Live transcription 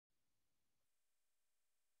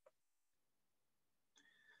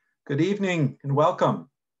Good evening and welcome.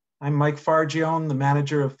 I'm Mike Fargione, the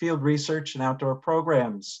Manager of Field Research and Outdoor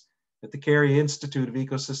Programs at the Carey Institute of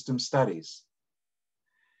Ecosystem Studies.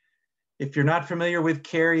 If you're not familiar with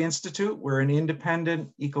Carey Institute, we're an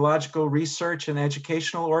independent ecological research and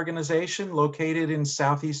educational organization located in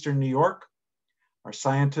southeastern New York. Our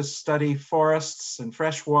scientists study forests and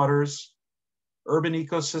freshwaters, urban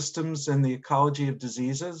ecosystems, and the ecology of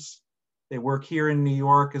diseases. They work here in New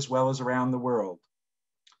York as well as around the world.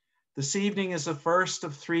 This evening is the first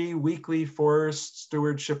of 3 weekly forest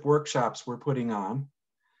stewardship workshops we're putting on.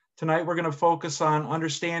 Tonight, we're going to focus on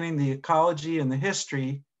understanding the ecology and the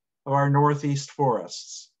history of our Northeast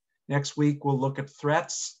forests. Next week, we'll look at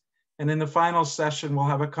threats. And in the final session, we'll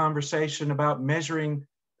have a conversation about measuring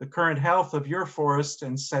the current health of your forest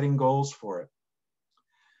and setting goals for it.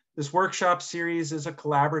 This workshop series is a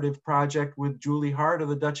collaborative project with Julie Hart of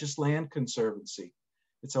the Duchess Land Conservancy.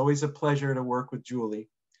 It's always a pleasure to work with Julie,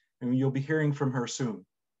 and you'll be hearing from her soon.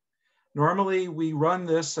 Normally, we run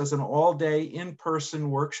this as an all-day in-person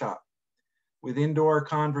workshop with indoor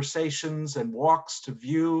conversations and walks to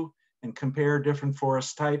view and compare different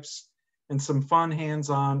forest types and some fun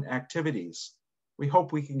hands-on activities. We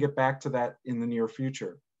hope we can get back to that in the near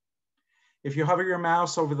future. If you hover your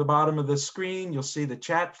mouse over the bottom of the screen, you'll see the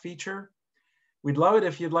chat feature. We'd love it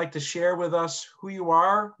if you'd like to share with us who you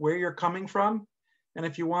are, where you're coming from, and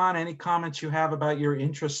if you want, any comments you have about your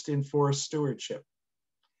interest in forest stewardship.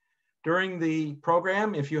 During the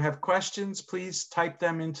program, if you have questions, please type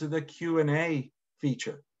them into the Q&A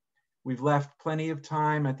feature. We've left plenty of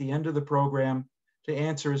time at the end of the program to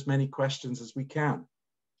answer as many questions as we can.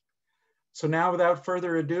 So now, without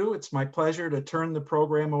further ado, it's my pleasure to turn the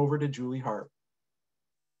program over to Julie Hart.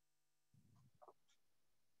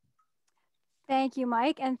 Thank you,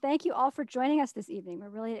 Mike, and thank you all for joining us this evening. We're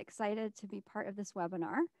really excited to be part of this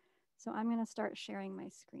webinar. So I'm going to start sharing my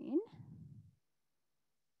screen.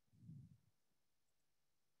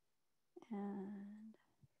 And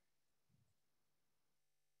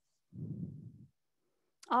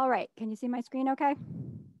all right, can you see my screen okay?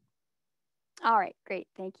 All right, great,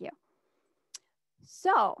 thank you.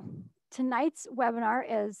 So tonight's webinar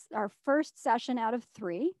is our first session out of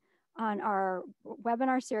 3 on our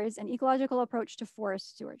webinar series, An Ecological Approach to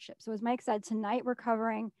Forest Stewardship. So as Mike said, tonight we're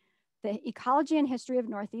covering the ecology and history of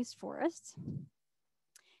Northeast forests.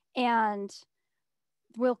 And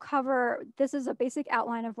we'll cover, this is a basic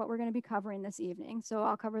outline of what we're going to be covering this evening. So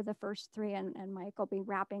I'll cover the first 3 and Mike will be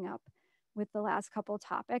wrapping up with the last couple of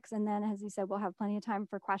topics. And then, as he said, we'll have plenty of time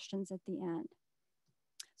for questions at the end.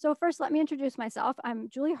 So first, let me introduce myself. I'm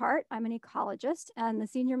Julie Hart. I'm an ecologist and the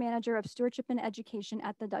Senior Manager of Stewardship and Education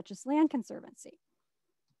at the Duchess Land Conservancy.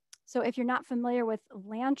 So if you're not familiar with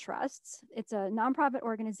land trusts, it's a nonprofit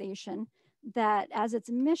organization that, as its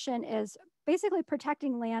mission, is basically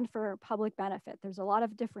protecting land for public benefit. There's a lot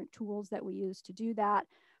of different tools that we use to do that,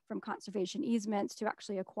 from conservation easements to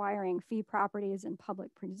actually acquiring fee properties and public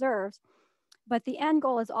preserves. But the end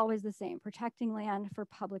goal is always the same: protecting land for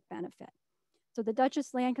public benefit. So the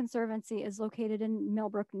Duchess Land Conservancy is located in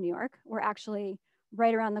Millbrook, New York. We're actually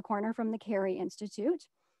right around the corner from the Carey Institute.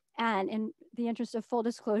 And in the interest of full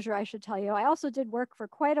disclosure, I should tell you, I also did work for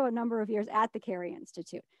quite a number of years at the Carey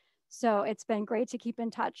Institute. So it's been great to keep in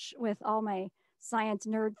touch with all my science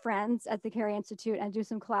nerd friends at the Carey Institute and do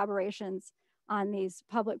some collaborations on these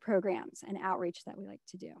public programs and outreach that we like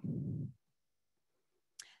to do.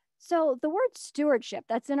 So the word stewardship,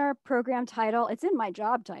 that's in our program title, it's in my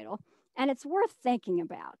job title. And it's worth thinking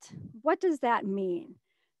about. What does that mean?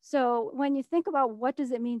 So when you think about what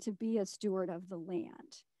does it mean to be a steward of the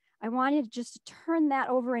land, I want you to just turn that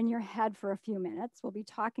over in your head for a few minutes. We'll be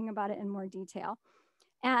talking about it in more detail.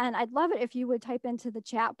 And I'd love it if you would type into the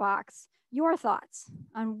chat box your thoughts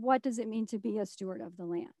on what does it mean to be a steward of the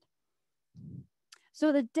land.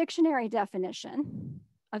 So the dictionary definition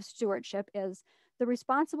of stewardship is the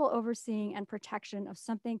responsible overseeing and protection of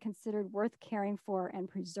something considered worth caring for and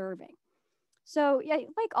preserving. So yeah,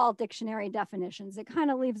 like all dictionary definitions, it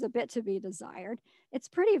kind of leaves a bit to be desired. It's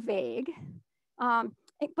pretty vague,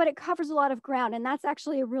 but it covers a lot of ground. And that's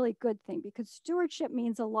actually a really good thing, because stewardship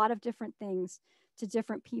means a lot of different things to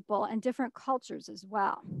different people and different cultures as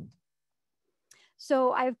well.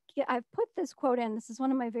 So I've put this quote in. This is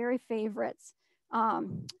one of my very favorites.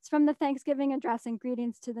 It's from the Thanksgiving address and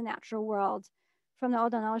greetings to the natural world from the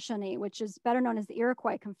Haudenosaunee, which is better known as the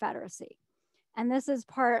Iroquois Confederacy. And this is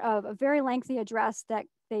part of a very lengthy address that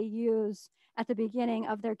they use at the beginning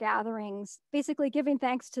of their gatherings, basically giving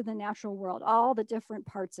thanks to the natural world, all the different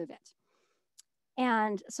parts of it.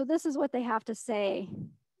 And so this is what they have to say,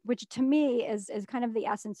 which to me is kind of the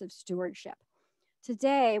essence of stewardship.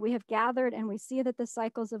 Today, we have gathered and we see that the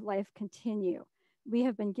cycles of life continue. We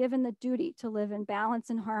have been given the duty to live in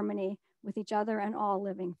balance and harmony with each other and all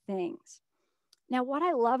living things. Now, what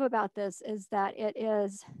I love about this is that it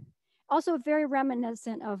is also very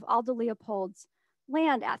reminiscent of Aldo Leopold's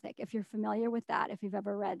land ethic, if you're familiar with that, if you've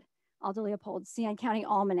ever read Aldo Leopold's CN County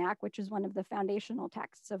Almanac, which is one of the foundational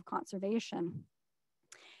texts of conservation.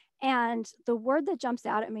 And the word that jumps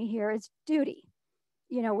out at me here is duty.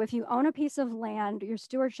 You know, if you own a piece of land, your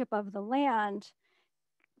stewardship of the land,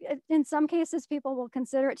 in some cases, people will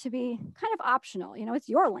consider it to be kind of optional. You know, it's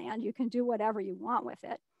your land, you can do whatever you want with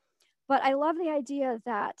it. But I love the idea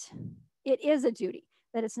that it is a duty,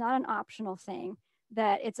 that it's not an optional thing,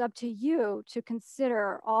 that it's up to you to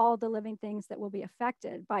consider all the living things that will be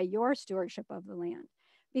affected by your stewardship of the land.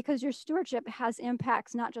 Because your stewardship has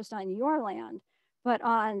impacts not just on your land, but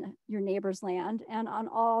on your neighbor's land and on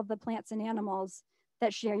all the plants and animals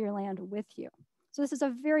that share your land with you. So this is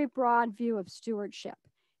a very broad view of stewardship.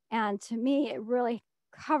 And to me, it really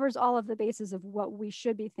covers all of the bases of what we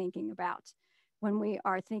should be thinking about when we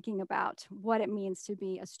are thinking about what it means to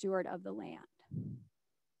be a steward of the land.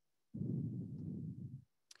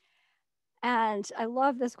 And I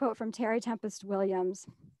love this quote from Terry Tempest Williams.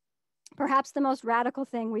 Perhaps the most radical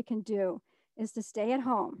thing we can do is to stay at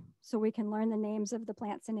home so we can learn the names of the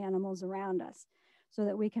plants and animals around us so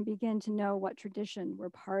that we can begin to know what tradition we're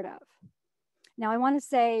part of. Now, I want to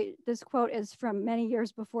say this quote is from many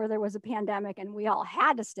years before there was a pandemic and we all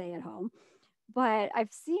had to stay at home, but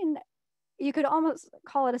I've seen, you could almost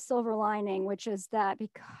call it a silver lining, which is that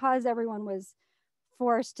because everyone was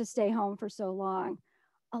forced to stay home for so long,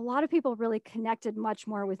 a lot of people really connected much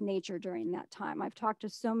more with nature during that time. I've talked to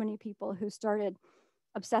so many people who started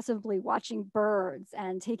obsessively watching birds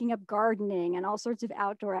and taking up gardening and all sorts of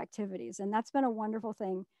outdoor activities. And that's been a wonderful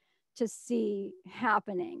thing to see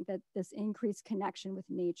happening, that this increased connection with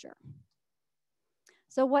nature.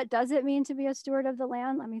 So what does it mean to be a steward of the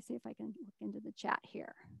land? Let me see if I can look into the chat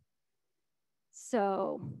here.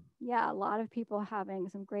 So yeah, a lot of people having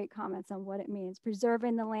some great comments on what it means.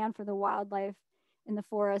 Preserving the land for the wildlife in the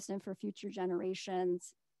forest and for future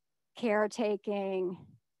generations, caretaking,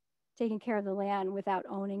 taking care of the land without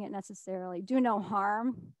owning it necessarily, do no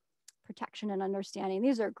harm, protection and understanding.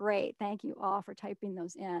 These are great. Thank you all for typing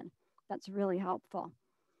those in. That's really helpful.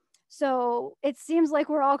 So it seems like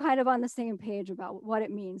we're all kind of on the same page about what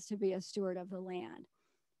it means to be a steward of the land.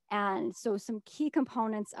 And so some key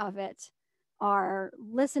components of it are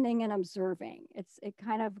listening and observing. It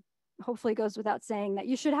kind of hopefully goes without saying that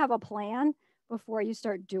you should have a plan before you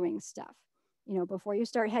start doing stuff. You know, before you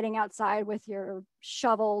start heading outside with your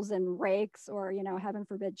shovels and rakes or, you know, heaven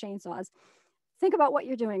forbid, chainsaws, think about what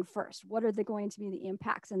you're doing first. What are going to be the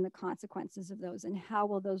impacts and the consequences of those, and how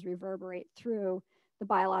will those reverberate through the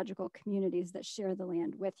biological communities that share the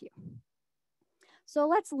land with you? So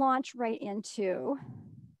let's launch right into,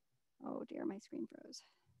 oh dear, my screen froze.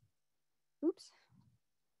 Oops,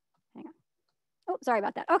 hang on. Oh, sorry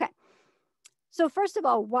about that. Okay. So first of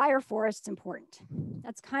all, why are forests important?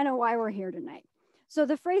 That's kind of why we're here tonight. So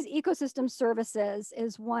the phrase ecosystem services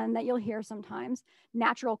is one that you'll hear sometimes.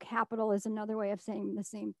 Natural capital is another way of saying the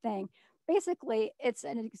same thing. Basically, it's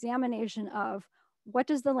an examination of what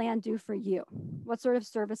does the land do for you? What sort of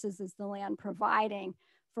services is the land providing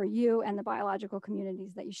for you and the biological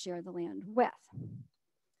communities that you share the land with?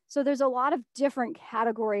 So there's a lot of different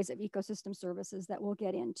categories of ecosystem services that we'll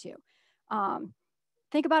get into.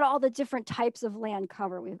 Think about all the different types of land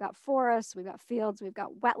cover. We've got forests, we've got fields, we've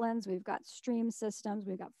got wetlands, we've got stream systems,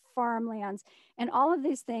 we've got farmlands, and all of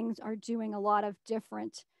these things are doing a lot of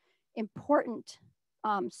different important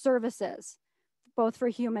services, both for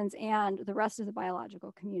humans and the rest of the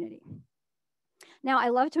biological community. Now, I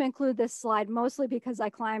love to include this slide mostly because I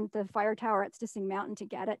climbed the fire tower at Stissing Mountain to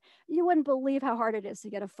get it. You wouldn't believe how hard it is to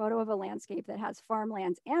get a photo of a landscape that has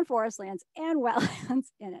farmlands and forest lands and wetlands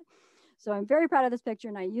in it. So I'm very proud of this picture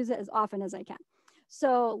and I use it as often as I can.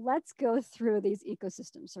 So let's go through these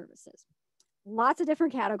ecosystem services. Lots of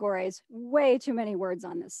different categories, way too many words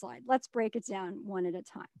on this slide. Let's break it down one at a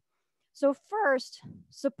time. So first,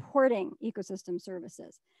 supporting ecosystem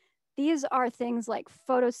services. These are things like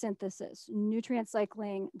photosynthesis, nutrient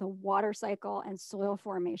cycling, the water cycle, and soil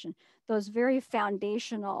formation. Those very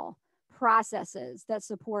foundational processes that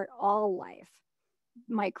support all life.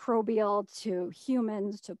 Microbial to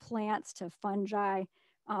humans, to plants, to fungi.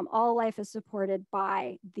 All life is supported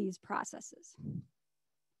by these processes.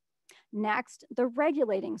 Next, the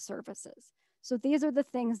regulating services. So these are the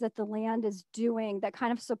things that the land is doing that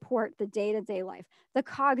kind of support the day-to-day life, the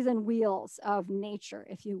cogs and wheels of nature,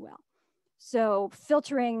 if you will. So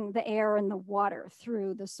filtering the air and the water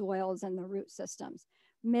through the soils and the root systems,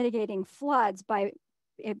 mitigating floods by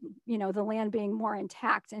the land being more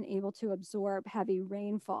intact and able to absorb heavy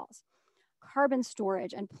rainfalls, carbon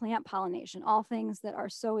storage and plant pollination, all things that are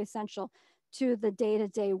so essential to the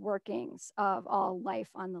day-to-day workings of all life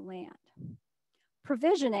on the land.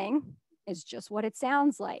 Provisioning is just what it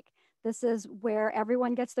sounds like. This is where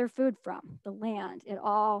everyone gets their food from, the land. It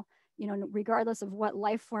all, regardless of what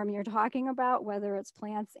life form you're talking about, whether it's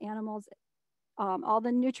plants, animals, all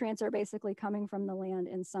the nutrients are basically coming from the land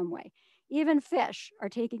in some way. Even fish are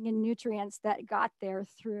taking in nutrients that got there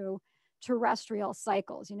through terrestrial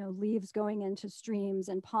cycles, leaves going into streams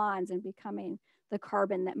and ponds and becoming the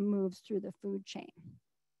carbon that moves through the food chain.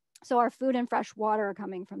 So our food and fresh water are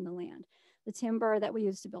coming from the land. The timber that we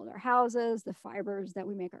use to build our houses, the fibers that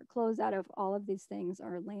we make our clothes out of, all of these things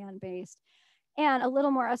are land-based. And a little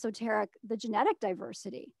more esoteric, the genetic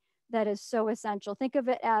diversity that is so essential. Think of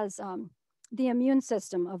it as the immune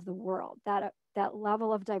system of the world, that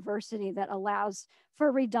level of diversity that allows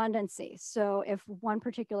for redundancy. So if one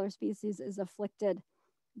particular species is afflicted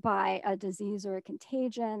by a disease or a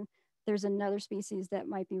contagion, there's another species that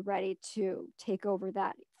might be ready to take over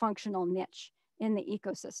that functional niche in the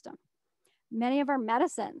ecosystem. Many of our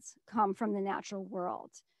medicines come from the natural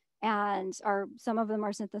world, and some of them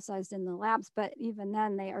are synthesized in the labs, but even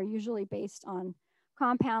then they are usually based on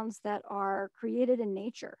compounds that are created in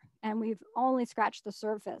nature. And we've only scratched the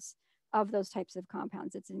surface of those types of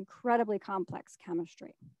compounds. It's incredibly complex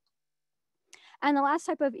chemistry. And the last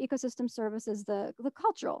type of ecosystem service is the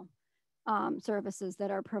cultural services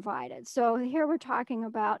that are provided. So here we're talking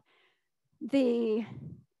about the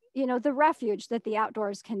refuge that the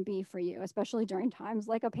outdoors can be for you, especially during times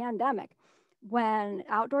like a pandemic, when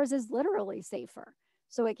outdoors is literally safer.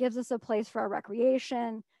 So it gives us a place for our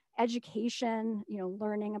recreation, education,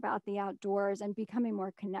 learning about the outdoors and becoming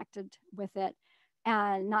more connected with it,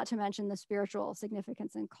 and not to mention the spiritual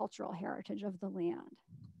significance and cultural heritage of the land.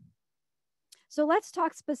 So let's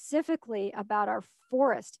talk specifically about our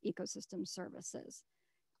forest ecosystem services.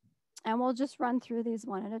 And we'll just run through these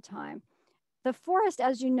one at a time. The forest,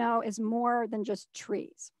 as you know, is more than just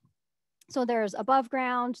trees. So there's above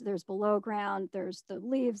ground, there's below ground, there's the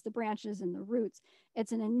leaves, the branches, and the roots.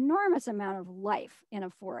 It's an enormous amount of life in a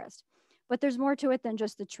forest, but there's more to it than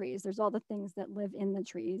just the trees. There's all the things that live in the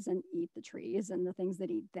trees and eat the trees and the things that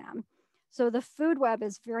eat them. So the food web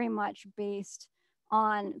is very much based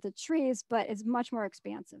on the trees, but is much more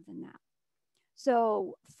expansive than that.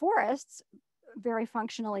 So forests very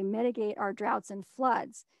functionally mitigate our droughts and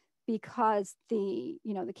floods because the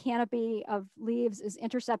canopy of leaves is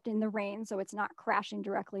intercepting the rain, so it's not crashing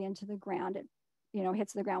directly into the ground. It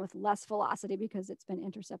hits the ground with less velocity because it's been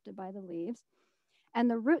intercepted by the leaves. And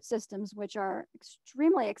the root systems, which are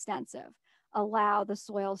extremely extensive, allow the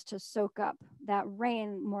soils to soak up that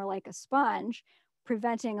rain more like a sponge,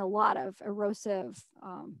 preventing a lot of erosive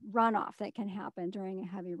runoff that can happen during a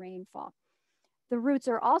heavy rainfall. The roots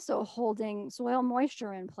are also holding soil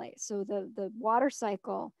moisture in place. So the water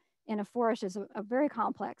cycle in a forest is a very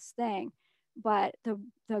complex thing, but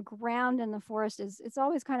the ground in the forest it's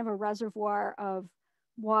always kind of a reservoir of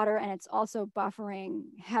water, and it's also buffering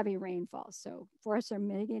heavy rainfalls. So forests are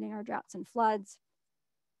mitigating our droughts and floods.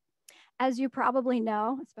 As you probably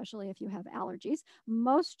know, especially if you have allergies,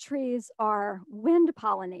 most trees are wind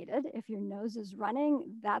pollinated. If your nose is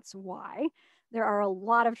running, that's why. There are a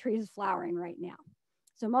lot of trees flowering right now.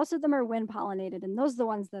 So most of them are wind pollinated, and those are the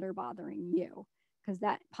ones that are bothering you because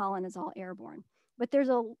that pollen is all airborne. But there's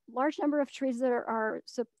a large number of trees that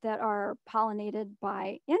are pollinated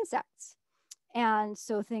by insects. And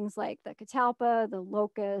so things like the catalpa, the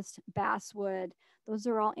locust, basswood, those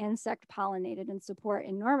are all insect pollinated and support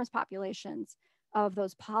enormous populations of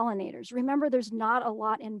those pollinators. Remember, there's not a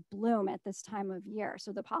lot in bloom at this time of year.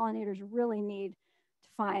 So the pollinators really need to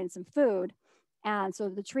find some food. And so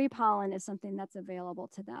the tree pollen is something that's available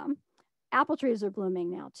to them. Apple trees are blooming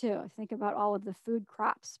now too. Think about all of the food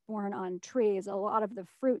crops born on trees, a lot of the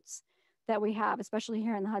fruits that we have, especially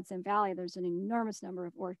here in the Hudson Valley, there's an enormous number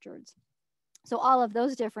of orchards. So all of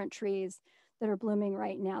those different trees that are blooming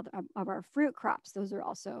right now of our fruit crops, those are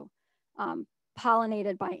also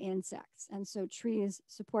pollinated by insects. And so trees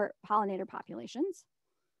support pollinator populations.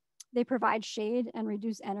 They provide shade and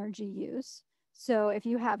reduce energy use. So if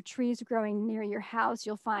you have trees growing near your house,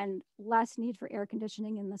 you'll find less need for air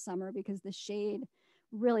conditioning in the summer because the shade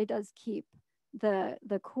really does keep the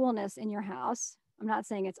coolness in your house. I'm not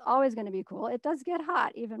saying it's always going to be cool. It does get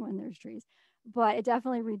hot even when there's trees, but it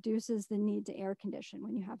definitely reduces the need to air condition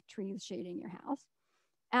when you have trees shading your house.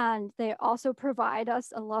 And they also provide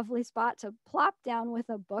us a lovely spot to plop down with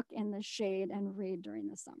a book in the shade and read during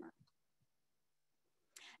the summer.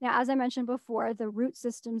 Now, as I mentioned before, the root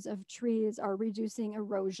systems of trees are reducing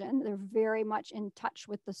erosion. They're very much in touch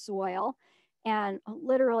with the soil and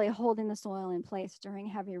literally holding the soil in place during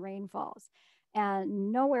heavy rainfalls.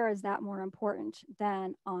 And nowhere is that more important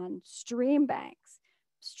than on stream banks.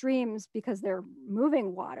 Streams, because they're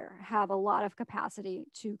moving water, have a lot of capacity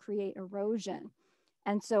to create erosion.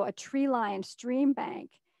 And so a tree-lined stream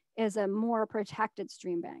bank is a more protected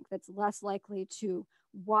stream bank that's less likely to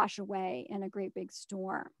wash away in a great big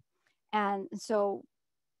storm. And so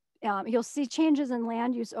you'll see changes in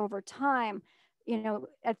land use over time. You know,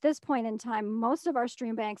 at this point in time, most of our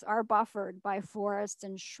stream banks are buffered by forests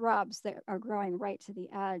and shrubs that are growing right to the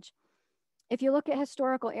edge. If you look at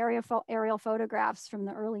historical aerial photographs from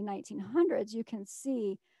the early 1900s, you can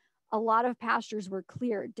see a lot of pastures were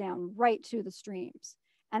cleared down right to the streams.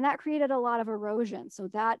 And that created a lot of erosion. So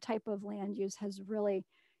that type of land use has really,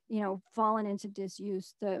 you know, fallen into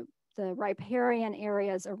disuse. The riparian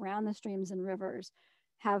areas around the streams and rivers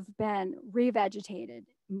have been revegetated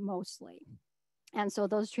mostly. And so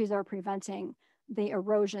those trees are preventing the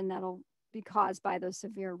erosion that'll be caused by those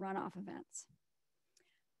severe runoff events.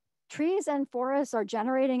 Trees and forests are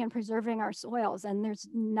generating and preserving our soils, and there's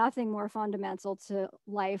nothing more fundamental to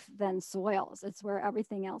life than soils. It's where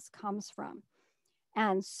everything else comes from.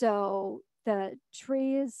 And so the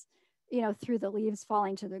trees, you know, through the leaves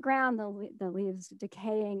falling to the ground, the leaves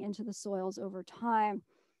decaying into the soils over time,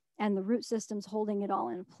 and the root systems holding it all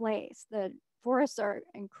in place. The forests are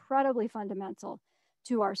incredibly fundamental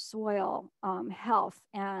to our soil health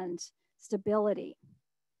and stability.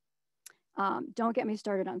 Don't get me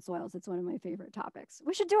started on soils. It's one of my favorite topics.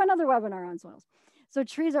 We should do another webinar on soils. So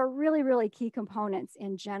trees are really, really key components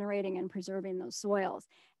in generating and preserving those soils.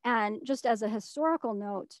 And just as a historical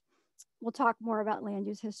note, we'll talk more about land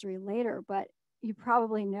use history later, but you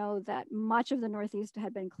probably know that much of the Northeast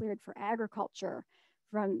had been cleared for agriculture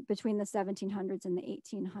from between the 1700s and the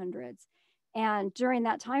 1800s. And during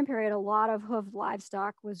that time period, a lot of hoofed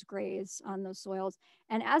livestock was grazed on those soils.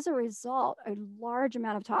 And as a result, a large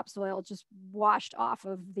amount of topsoil just washed off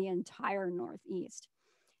of the entire Northeast.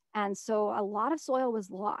 And so a lot of soil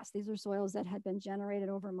was lost. These are soils that had been generated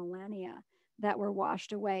over millennia that were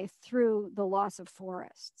washed away through the loss of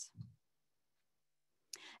forests.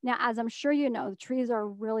 Now, as I'm sure you know, trees are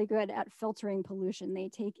really good at filtering pollution. They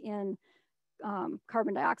take in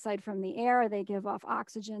carbon dioxide from the air, they give off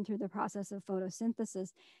oxygen through the process of photosynthesis.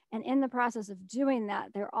 And in the process of doing that,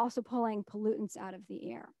 they're also pulling pollutants out of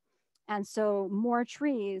the air. And so more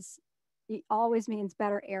trees always means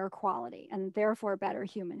better air quality and therefore better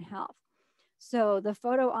human health. So the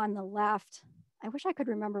photo on the left, I wish I could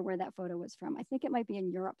remember where that photo was from. I think it might be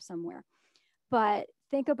in Europe somewhere. But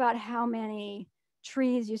think about how many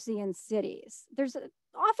trees you see in cities. There's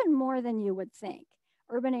often more than you would think.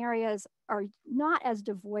 Urban areas are not as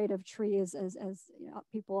devoid of trees as you know,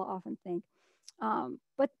 people often think,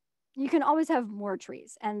 but you can always have more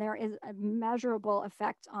trees, and there is a measurable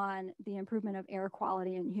effect on the improvement of air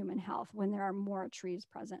quality and human health when there are more trees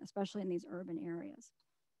present, especially in these urban areas.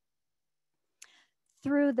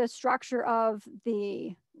 Through the structure of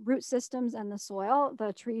the root systems and the soil,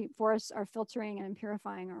 the tree forests are filtering and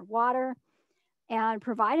purifying our water and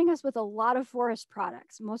providing us with a lot of forest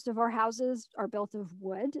products. Most of our houses are built of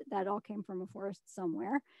wood. That all came from a forest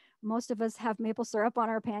somewhere. Most of us have maple syrup on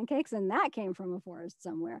our pancakes, and that came from a forest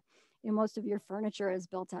somewhere. And most of your furniture is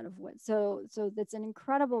built out of wood. So that's an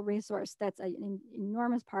incredible resource that's an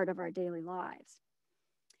enormous part of our daily lives.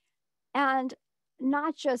 And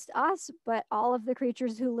not just us, but all of the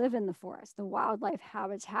creatures who live in the forest, the wildlife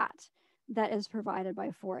habitat that is provided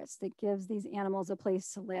by forests that gives these animals a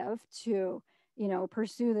place to live, to you know,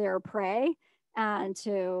 pursue their prey and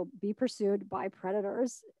to be pursued by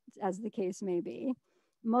predators, as the case may be.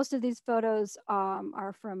 Most of these photos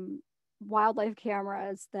are from wildlife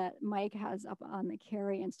cameras that Mike has up on the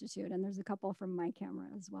Carey Institute, and there's a couple from my camera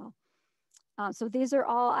as well. So these are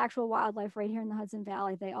all actual wildlife right here in the Hudson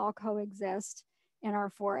Valley. They all coexist in our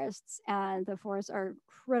forests, and the forests are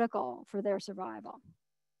critical for their survival.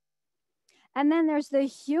 And then there's the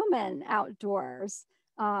human outdoors,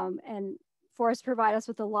 and forests provide us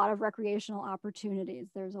with a lot of recreational opportunities.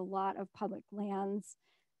 There's a lot of public lands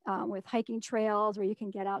with hiking trails where you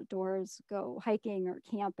can get outdoors, go hiking or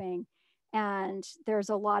camping. And there's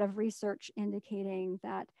a lot of research indicating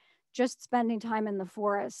that just spending time in the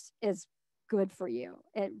forest is good for you.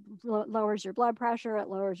 It lowers your blood pressure, it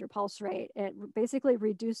lowers your pulse rate, it basically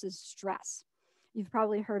reduces stress. You've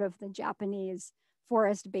probably heard of the Japanese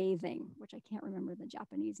forest bathing, which I can't remember the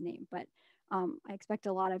Japanese name, but I expect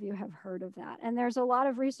a lot of you have heard of that. And there's a lot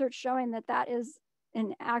of research showing that that is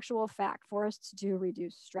an actual fact. Forests do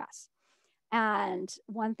reduce stress. And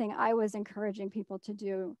one thing I was encouraging people to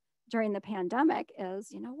do during the pandemic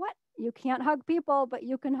is, you know what? You can't hug people, but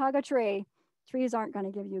you can hug a tree. Trees aren't going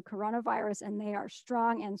to give you coronavirus, and they are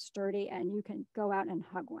strong and sturdy, and you can go out and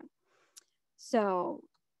hug one. So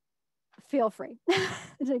feel free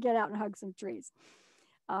to get out and hug some trees.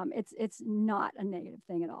 It's not a negative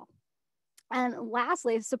thing at all. And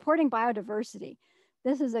lastly, supporting biodiversity.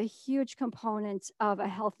 This is a huge component of a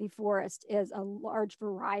healthy forest, is a large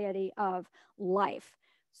variety of life.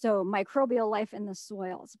 So microbial life in the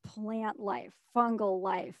soils, plant life, fungal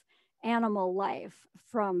life, animal life,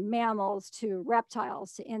 from mammals to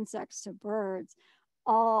reptiles to insects to birds,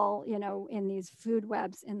 all, you know, in these food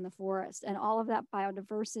webs in the forest. And all of that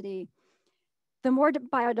biodiversity, the more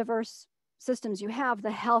biodiverse systems you have,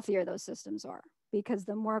 the healthier those systems are, because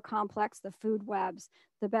the more complex the food webs,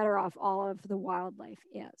 the better off all of the wildlife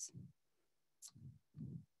is.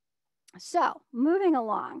 So moving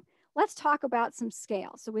along, let's talk about some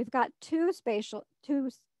scale. So we've got two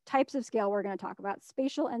types of scale we're going to talk about,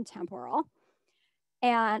 spatial and temporal.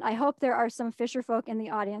 And I hope there are some fisher folk in the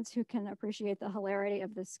audience who can appreciate the hilarity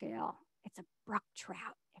of this scale. It's a brook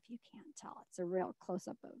trout, if you can't tell. It's a real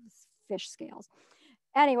close-up of fish scales.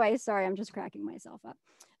 Anyway, sorry, I'm just cracking myself up.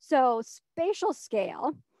 So spatial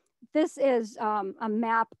scale, this is a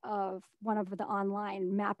map of one of the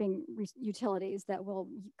online mapping utilities that we'll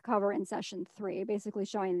cover in session 3, basically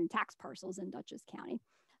showing tax parcels in Dutchess County.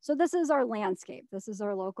 So this is our landscape. This is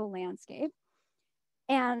our local landscape.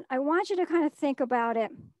 And I want you to kind of think about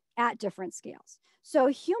it at different scales. So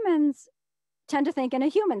humans tend to think in a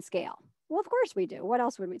human scale. Well, of course we do. What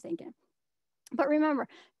else would we think in? But remember,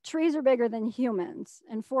 trees are bigger than humans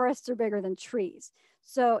and forests are bigger than trees.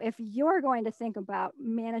 So if you're going to think about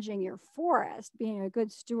managing your forest, being a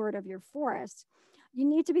good steward of your forest, you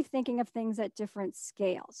need to be thinking of things at different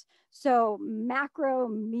scales. So macro,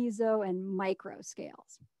 meso, and micro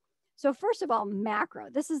scales. So first of all, macro,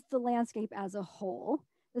 this is the landscape as a whole.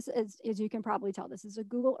 This is, as you can probably tell, this is a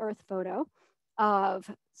Google Earth photo of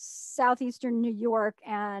southeastern New York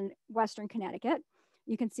and western Connecticut.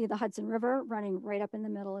 You can see the Hudson River running right up in the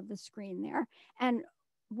middle of the screen there. And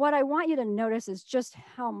what I want you to notice is just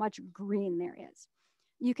how much green there is.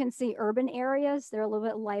 You can see urban areas. They're a little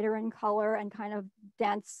bit lighter in color and kind of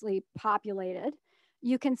densely populated.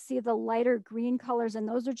 You can see the lighter green colors, and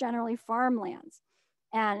those are generally farmlands.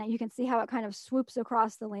 And you can see how it kind of swoops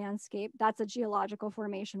across the landscape. That's a geological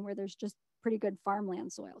formation where there's just pretty good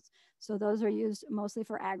farmland soils. So those are used mostly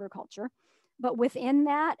for agriculture. But within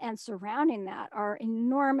that and surrounding that are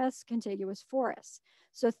enormous contiguous forests.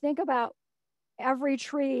 So think about every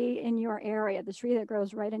tree in your area, the tree that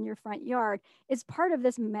grows right in your front yard, is part of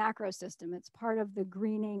this macro system. It's part of the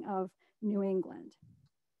greening of New England.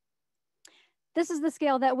 This is the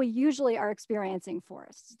scale that we usually are experiencing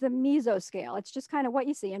forests, the meso scale. It's just kind of what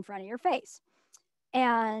you see in front of your face.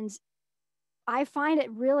 And I find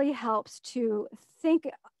it really helps to think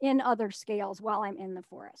in other scales while I'm in the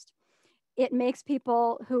forest. It makes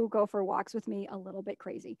people who go for walks with me a little bit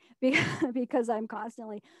crazy because I'm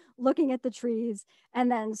constantly looking at the trees and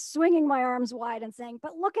then swinging my arms wide and saying,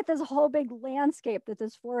 but look at this whole big landscape that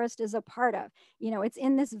this forest is a part of. You know, it's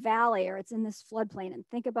in this valley or it's in this floodplain, and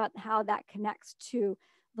think about how that connects to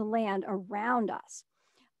the land around us.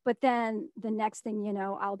 But then the next thing you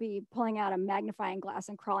know, I'll be pulling out a magnifying glass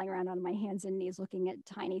and crawling around on my hands and knees looking at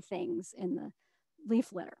tiny things in the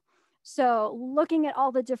leaf litter. So looking at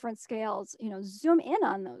all the different scales, you know, zoom in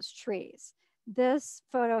on those trees. This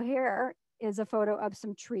photo here is a photo of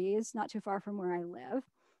some trees not too far from where I live.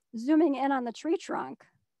 Zooming in on the tree trunk,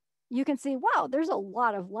 you can see, wow, there's a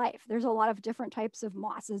lot of life. There's a lot of different types of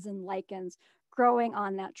mosses and lichens growing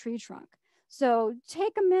on that tree trunk. So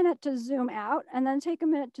take a minute to zoom out and then take a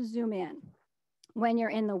minute to zoom in when you're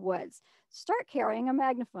in the woods. Start carrying a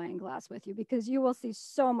magnifying glass with you because you will see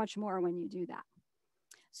so much more when you do that.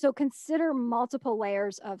 So consider multiple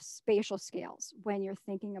layers of spatial scales when you're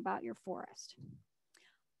thinking about your forest.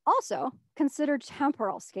 Also, consider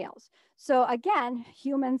temporal scales. So again,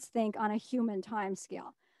 humans think on a human time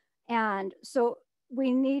scale. And so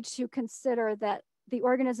we need to consider that the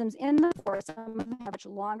organisms in the forest, some of them have much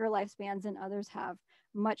longer lifespans and others have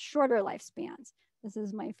much shorter lifespans. This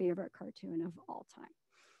is my favorite cartoon of all time.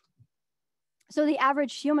 So the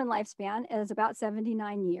average human lifespan is about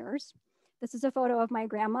 79 years. This is a photo of my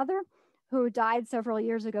grandmother who died several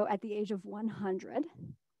years ago at the age of 100,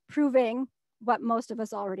 proving what most of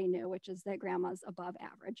us already knew, which is that grandma's above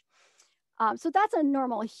average. So that's a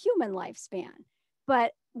normal human lifespan.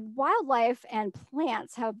 But wildlife and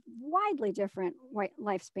plants have widely different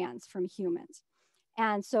lifespans from humans.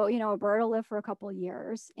 And so, you know, a bird will live for a couple of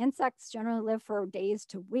years. Insects generally live for days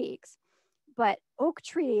to weeks, but oak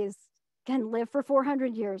trees can live for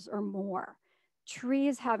 400 years or more.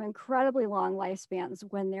 Trees have incredibly long lifespans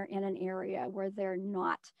when they're in an area where they're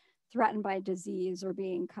not threatened by disease or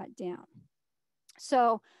being cut down.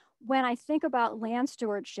 So when I think about land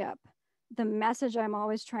stewardship, the message I'm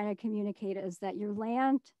always trying to communicate is that your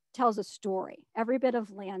land tells a story. Every bit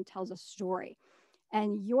of land tells a story.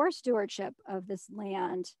 And your stewardship of this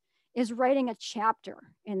land is writing a chapter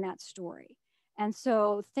in that story. And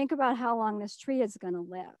so think about how long this tree is going to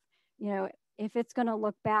live. You know, if it's going to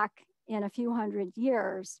look back in a few hundred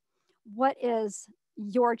years, what is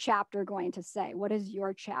your chapter going to say? What is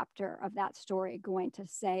your chapter of that story going to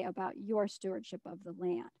say about your stewardship of the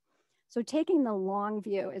land? So taking the long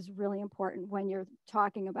view is really important when you're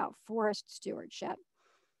talking about forest stewardship.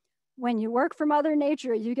 When you work for Mother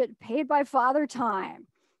Nature, you get paid by Father Time.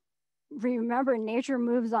 Remember, nature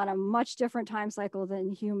moves on a much different time cycle than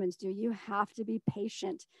humans do. You have to be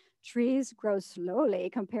patient. Trees grow slowly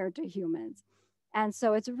compared to humans. And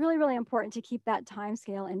so it's really, really important to keep that time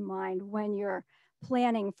scale in mind when you're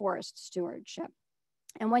planning forest stewardship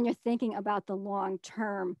and when you're thinking about the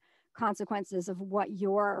long-term consequences of what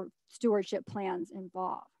your stewardship plans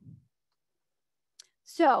involve.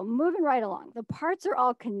 So moving right along, the parts are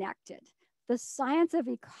all connected. The science of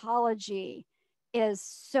ecology is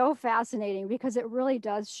so fascinating because it really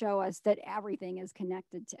does show us that everything is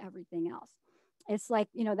connected to everything else. It's like,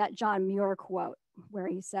 you know, that John Muir quote where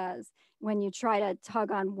he says, when you try to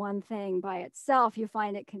tug on one thing by itself, you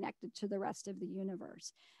find it connected to the rest of the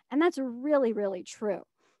universe. And that's really, really true.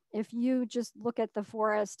 If you just look at the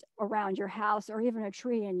forest around your house or even a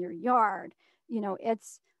tree in your yard, you know,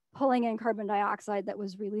 it's pulling in carbon dioxide that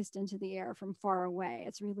was released into the air from far away.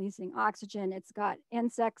 It's releasing oxygen. It's got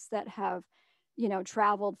insects that have, you know,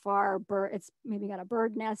 traveled far. It's maybe got a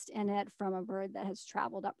bird nest in it from a bird that has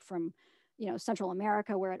traveled up from, you know, Central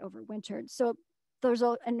America where it overwintered. So there's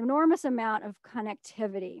an enormous amount of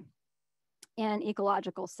connectivity in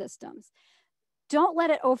ecological systems. Don't let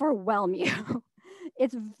it overwhelm you.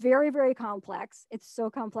 It's very, very complex. It's so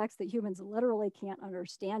complex that humans literally can't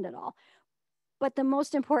understand it all. But the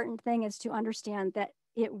most important thing is to understand that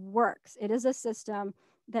it works. It is a system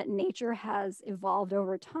that nature has evolved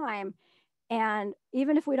over time. And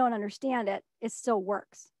even if we don't understand it, it still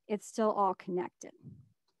works. It's still all connected.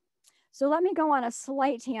 So let me go on a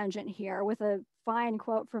slight tangent here with a fine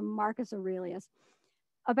quote from Marcus Aurelius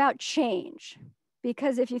about change.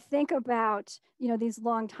 Because if you think about, you know, these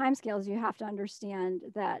long time scales, you have to understand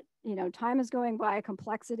that, you know, time is going by,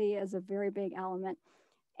 complexity is a very big element.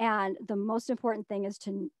 And the most important thing is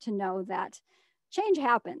to know that change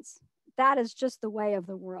happens. That is just the way of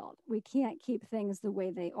the world. We can't keep things the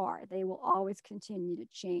way they are. They will always continue to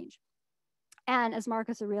change. And as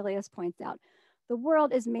Marcus Aurelius points out, the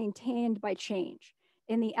world is maintained by change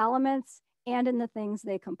in the elements and in the things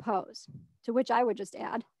they compose, to which I would just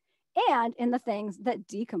add, and in the things that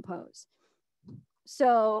decompose.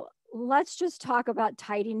 So let's just talk about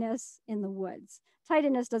tidiness in the woods.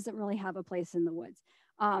 Tidiness doesn't really have a place in the woods.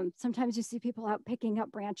 Sometimes you see people out picking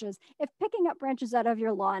up branches. If picking up branches out of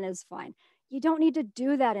your lawn is fine, you don't need to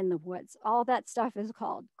do that in the woods. All that stuff is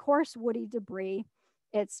called coarse woody debris.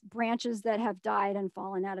 It's branches that have died and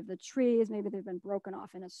fallen out of the trees. Maybe they've been broken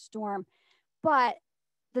off in a storm. But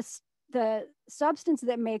the substance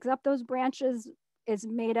that makes up those branches is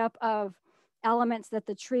made up of elements that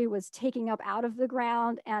the tree was taking up out of the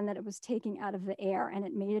ground and that it was taking out of the air, and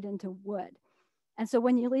it made it into wood. And so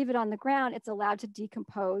when you leave it on the ground, it's allowed to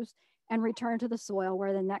decompose and return to the soil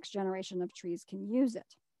where the next generation of trees can use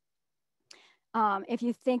it. If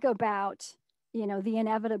you think about, you know, the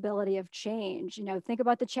inevitability of change, you know, think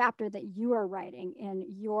about the chapter that you are writing in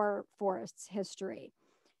your forest's history.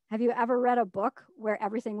 Have you ever read a book where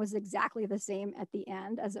everything was exactly the same at the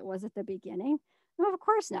end as it was at the beginning? No, of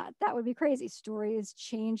course not. That would be crazy. Stories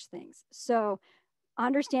change things. So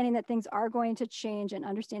understanding that things are going to change and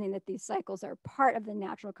understanding that these cycles are part of the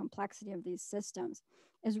natural complexity of these systems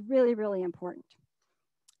is really, really important.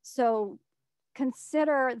 So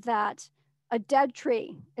consider that a dead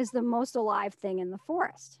tree is the most alive thing in the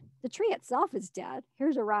forest. The tree itself is dead.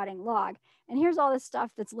 Here's a rotting log, and here's all this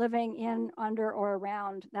stuff that's living in, under, or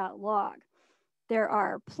around that log. There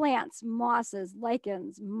are plants, mosses,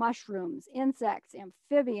 lichens, mushrooms, insects,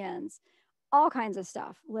 amphibians, all kinds of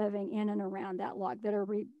stuff living in and around that log that are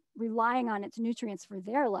relying on its nutrients for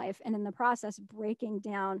their life, and in the process breaking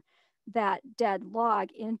down that dead log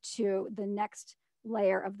into the next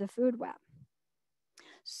layer of the food web.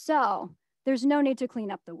 So there's no need to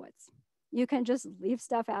clean up the woods. You can just leave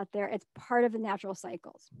stuff out there. It's part of the natural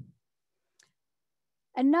cycles.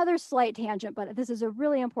 Another slight tangent, but this is a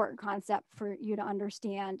really important concept for you to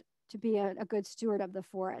understand to be a good steward of the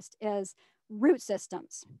forest, is root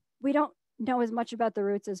systems. We don't know as much about the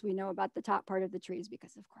roots as we know about the top part of the trees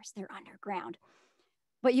because, of course, they're underground.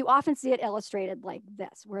 But you often see it illustrated like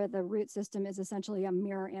this, where the root system is essentially a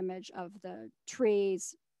mirror image of the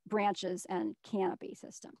trees, branches, and canopy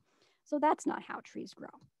system. So that's not how trees grow.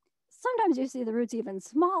 Sometimes you see the roots even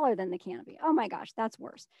smaller than the canopy. Oh my gosh, that's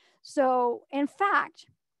worse. So in fact,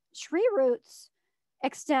 tree roots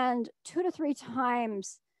extend 2 to 3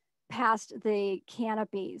 times past the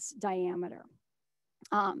canopy's diameter,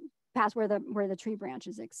 past where the tree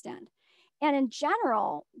branches extend. And in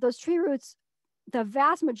general, those tree roots, the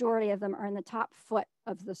vast majority of them are in the top foot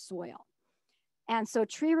of the soil. And so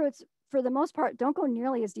tree roots, for the most part, don't go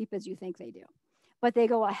nearly as deep as you think they do, but they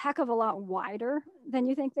go a heck of a lot wider than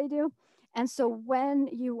you think they do. And so when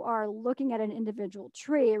you are looking at an individual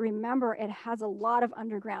tree, remember it has a lot of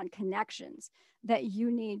underground connections that you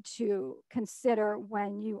need to consider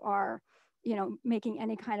when you are, making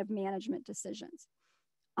any kind of management decisions.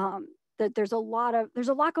 That there's a lot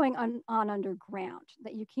going on underground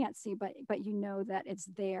that you can't see, but you know that it's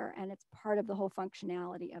there and it's part of the whole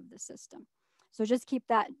functionality of the system. So just keep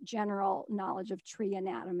that general knowledge of tree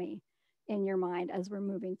anatomy in your mind as we're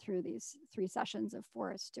moving through these 3 sessions of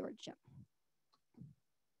forest stewardship.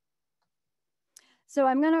 So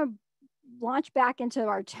I'm going to launch back into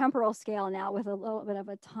our temporal scale now with a little bit of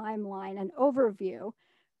a timeline and overview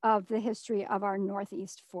of the history of our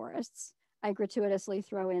Northeast forests. I gratuitously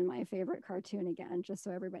throw in my favorite cartoon again, just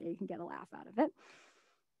so everybody can get a laugh out of it.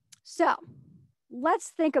 So let's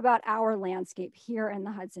think about our landscape here in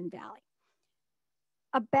the Hudson Valley.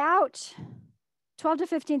 About 12 to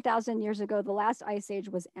 15,000 years ago, the last ice age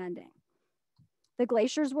was ending. The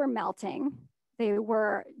glaciers were melting. They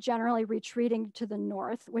were generally retreating to the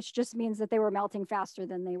north, which just means that they were melting faster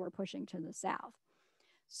than they were pushing to the south.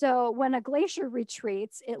 So when a glacier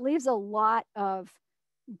retreats, it leaves a lot of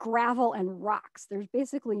gravel and rocks. There's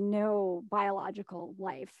basically no biological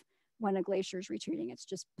life when a glacier is retreating. It's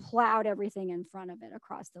just plowed everything in front of it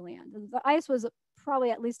across the land. The ice was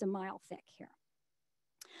probably at least a mile thick here.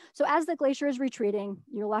 So as the glacier is retreating,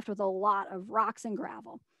 you're left with a lot of rocks and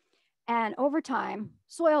gravel. And over time,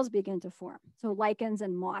 soils begin to form. So lichens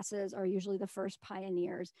and mosses are usually the first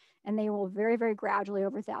pioneers, and they will very, very gradually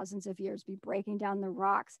over thousands of years be breaking down the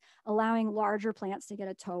rocks, allowing larger plants to get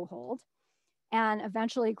a toehold. And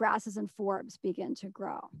eventually grasses and forbs begin to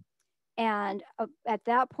grow. And at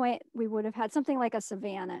that point, we would have had something like a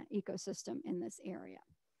savanna ecosystem in this area.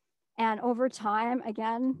 And over time,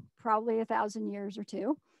 again, probably 1,000 years or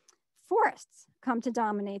 2, forests come to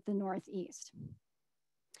dominate the Northeast.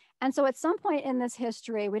 And so at some point in this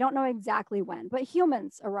history, we don't know exactly when, but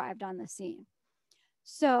humans arrived on the scene.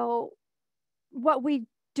 So what we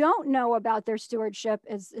don't know about their stewardship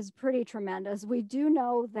is pretty tremendous. We do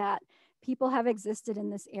know that people have existed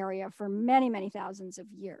in this area for many, many thousands of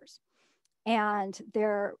years. And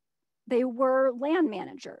they were land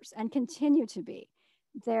managers and continue to be.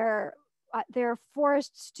 Their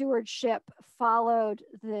forest stewardship followed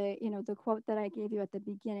the quote that I gave you at the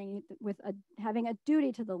beginning with having a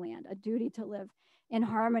duty to the land, a duty to live in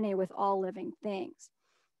harmony with all living things.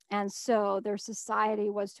 And so their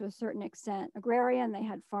society was to a certain extent agrarian. They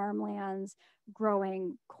had farmlands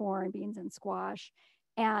growing corn, beans, and squash.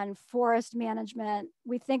 And forest management,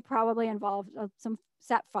 we think probably involved some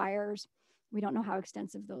set fires. We don't know how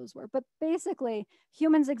extensive those were, but basically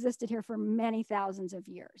humans existed here for many thousands of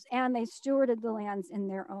years and they stewarded the lands in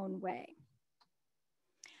their own way.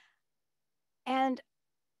 And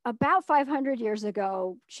about 500 years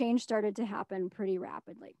ago, change started to happen pretty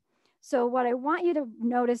rapidly. So what I want you to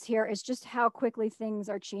notice here is just how quickly things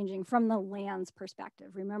are changing from the land's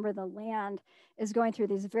perspective. Remember, the land is going through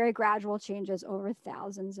these very gradual changes over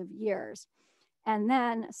thousands of years. And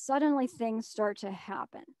then suddenly things start to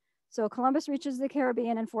happen. So Columbus reaches the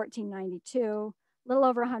Caribbean in 1492. A little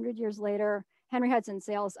over 100 years later, Henry Hudson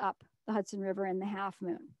sails up the Hudson River in the Half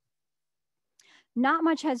Moon. Not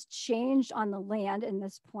much has changed on the land in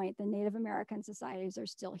this point. The Native American societies are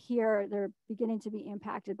still here. They're beginning to be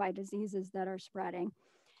impacted by diseases that are spreading.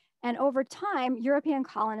 And over time, European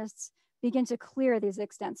colonists begin to clear these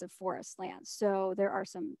extensive forest lands. So there are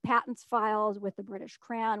some patents filed with the British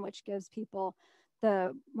Crown, which gives people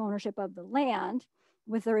the ownership of the land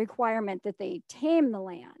with the requirement that they tame the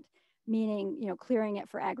land, meaning clearing it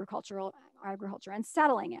for agriculture and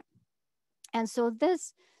settling it. And so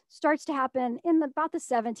this starts to happen in about the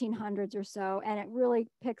 1700s or so, and it really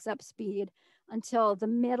picks up speed until the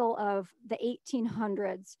middle of the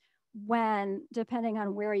 1800s, when, depending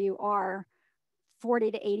on where you are,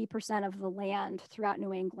 40 to 80% of the land throughout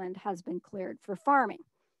New England has been cleared for farming.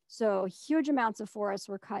 So huge amounts of forests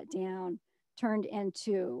were cut down, turned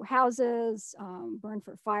into houses, burned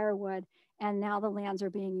for firewood, and now the lands are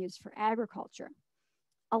being used for agriculture.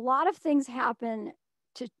 A lot of things happen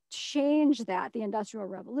to change that. The Industrial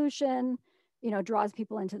Revolution, draws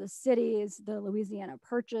people into the cities. The Louisiana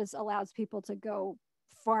Purchase allows people to go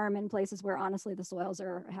farm in places where honestly the soils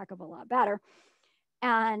are a heck of a lot better.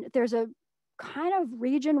 And there's a kind of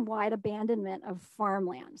region-wide abandonment of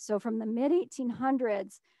farmland. So from the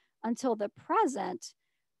mid-1800s until the present,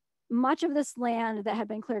 much of this land that had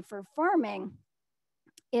been cleared for farming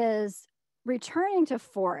is returning to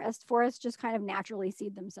forest. Forests just kind of naturally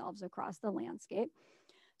seed themselves across the landscape.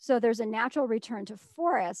 So there's a natural return to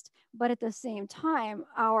forest, but at the same time,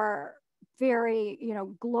 our very,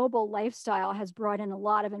 global lifestyle has brought in a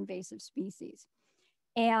lot of invasive species.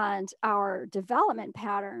 And our development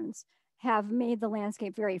patterns have made the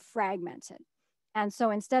landscape very fragmented. And so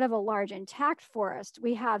instead of a large intact forest,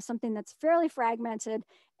 we have something that's fairly fragmented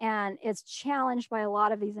and is challenged by a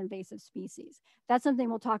lot of these invasive species. That's something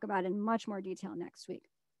we'll talk about in much more detail next week.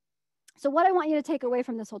 So what I want you to take away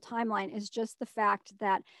from this whole timeline is just the fact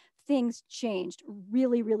that things changed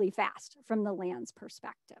really, really fast from the land's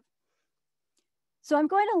perspective. So I'm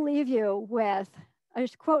going to leave you with a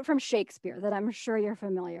quote from Shakespeare that I'm sure you're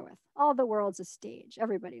familiar with. All the world's a stage.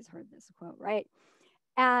 Everybody's heard this quote, right?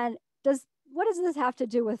 And what does this have to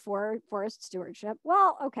do with forest stewardship?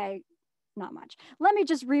 Well, okay, not much. Let me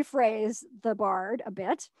just rephrase the bard a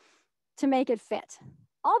bit to make it fit.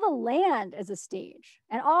 All the land is a stage,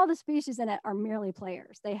 and all the species in it are merely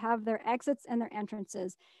players. They have their exits and their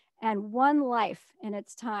entrances, and one life in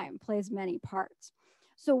its time plays many parts.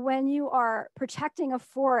 So when you are protecting a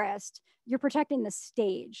forest, you're protecting the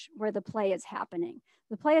stage where the play is happening.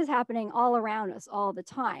 The play is happening all around us all the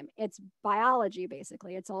time. It's biology,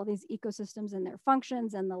 basically. It's all these ecosystems and their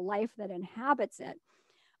functions and the life that inhabits it.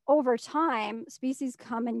 Over time, species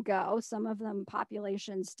come and go. Some of them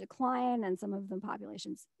populations decline and some of them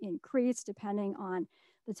populations increase depending on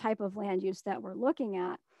the type of land use that we're looking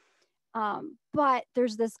at. But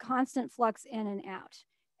there's this constant flux in and out.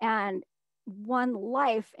 And one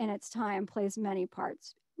life in its time plays many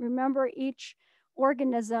parts. Remember, each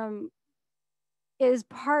organism is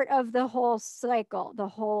part of the whole cycle,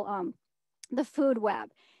 the food web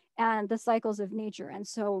and the cycles of nature. And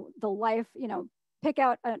so the life, pick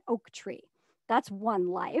out an oak tree. That's one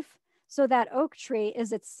life. So that oak tree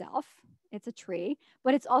is itself, it's a tree,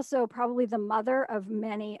 but it's also probably the mother of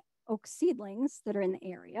many oak seedlings that are in the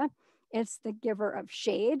area. It's the giver of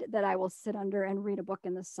shade that I will sit under and read a book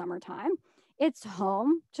in the summertime. It's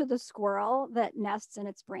home to the squirrel that nests in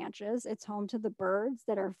its branches. It's home to the birds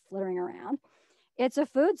that are flittering around. It's a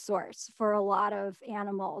food source for a lot of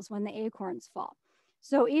animals when the acorns fall.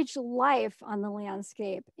 So each life on the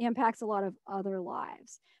landscape impacts a lot of other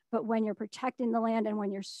lives. But when you're protecting the land and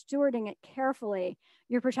when you're stewarding it carefully,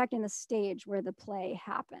 you're protecting the stage where the play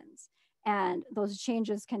happens. And those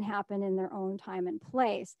changes can happen in their own time and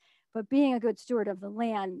place. But being a good steward of the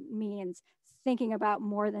land means thinking about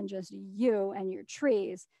more than just you and your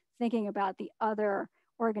trees, thinking about the other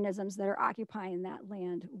organisms that are occupying that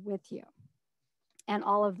land with you and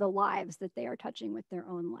all of the lives that they are touching with their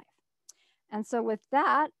own life. And so with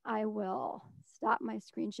that, I will stop my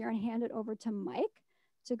screen share and hand it over to Mike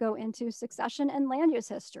to go into succession and land use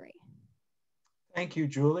history. Thank you,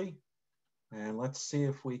 Julie. And let's see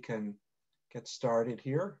if we can get started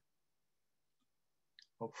here.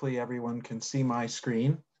 Hopefully everyone can see my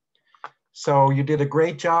screen. So you did a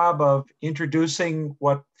great job of introducing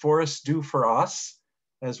what forests do for us,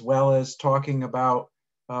 as well as talking about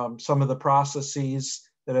some of the processes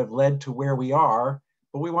that have led to where we are.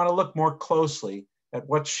 But we want to look more closely at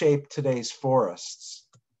what shaped today's forests.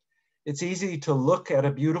 It's easy to look at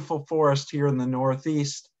a beautiful forest here in the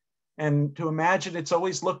Northeast and to imagine it's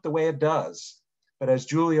always looked the way it does. But as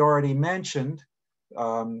Julie already mentioned,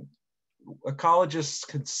 ecologists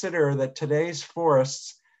consider that today's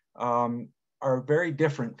forests are very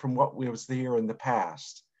different from what was there in the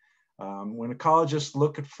past. When ecologists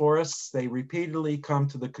look at forests, they repeatedly come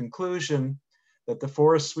to the conclusion that the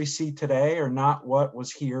forests we see today are not what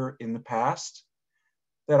was here in the past,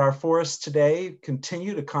 that our forests today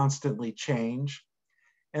continue to constantly change,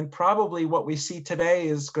 and probably what we see today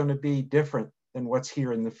is going to be different than what's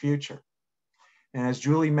here in the future. And as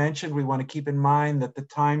Julie mentioned, we want to keep in mind that the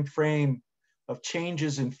time frame of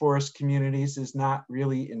changes in forest communities is not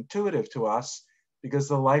really intuitive to us because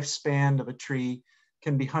the lifespan of a tree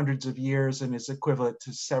can be hundreds of years and is equivalent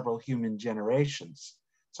to several human generations.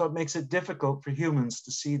 So it makes it difficult for humans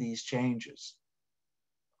to see these changes.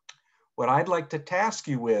 What I'd like to task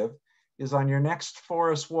you with is on your next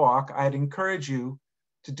forest walk, I'd encourage you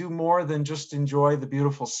to do more than just enjoy the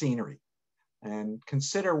beautiful scenery and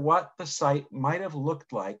consider what the site might have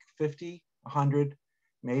looked like 50, 100,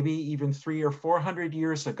 maybe even 300 or 400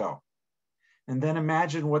 years ago. And then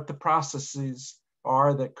imagine what the processes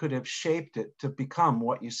are that could have shaped it to become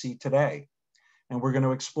what you see today. And we're going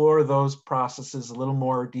to explore those processes a little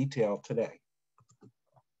more detail today.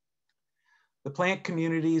 The plant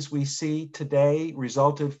communities we see today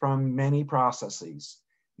resulted from many processes,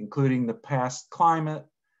 including the past climate,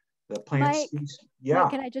 the plant species. Yeah.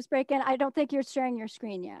 Mike, can I just break in? I don't think you're sharing your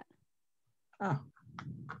screen yet. Oh,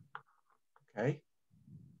 okay.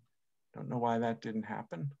 Don't know why that didn't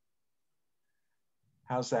happen.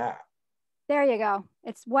 How's that? There you go.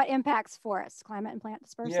 It's what impacts forests, climate and plant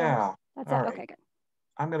dispersal. Yeah. That's all it. right. Okay,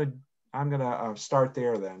 good. I'm gonna start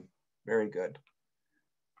there then. Very good.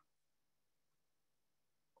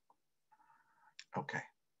 Okay.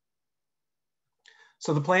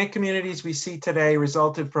 So the plant communities we see today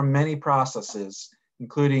resulted from many processes,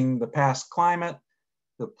 including the past climate,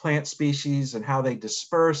 the plant species and how they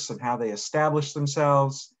disperse and how they establish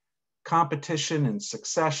themselves, competition and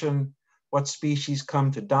succession, what species come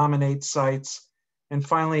to dominate sites, and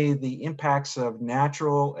finally, the impacts of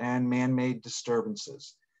natural and man-made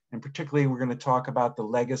disturbances. And particularly, we're going to talk about the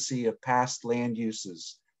legacy of past land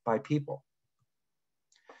uses by people.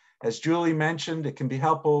 As Julie mentioned, it can be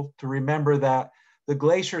helpful to remember that the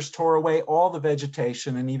glaciers tore away all the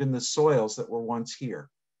vegetation and even the soils that were once here.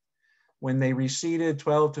 When they receded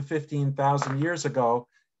 12 to 15,000 years ago,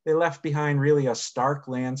 they left behind really a stark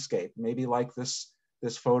landscape, maybe like this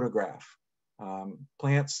photograph.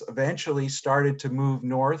 Plants eventually started to move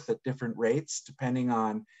north at different rates, depending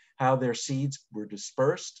on how their seeds were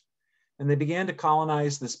dispersed. And they began to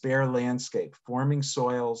colonize this bare landscape, forming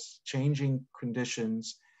soils, changing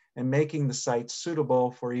conditions, and making the sites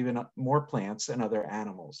suitable for even more plants and other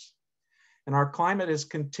animals. And our climate has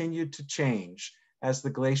continued to change as the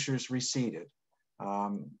glaciers receded,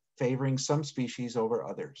 favoring some species over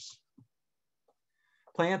others.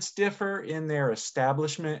 Plants differ in their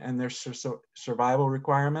establishment and their survival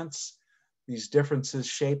requirements. These differences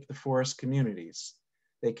shape the forest communities.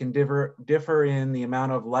 They can differ in the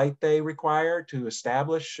amount of light they require to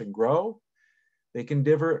establish and grow. They can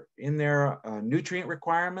differ in their nutrient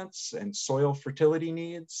requirements and soil fertility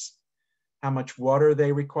needs, how much water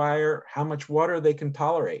they require, how much water they can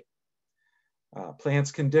tolerate.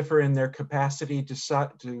 Plants can differ in their capacity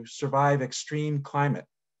to survive extreme climate.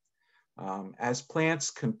 As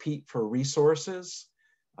plants compete for resources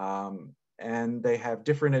and they have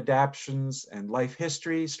different adaptations and life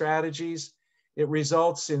history strategies, it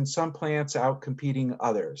results in some plants outcompeting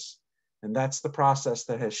others. And that's the process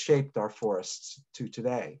that has shaped our forests to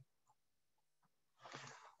today.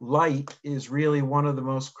 Light is really one of the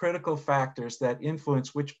most critical factors that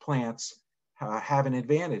influence which plants have an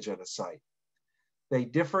advantage at a site. They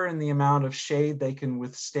differ in the amount of shade they can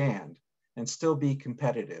withstand and still be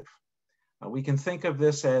competitive. We can think of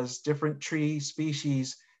this as different tree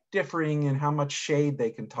species differing in how much shade they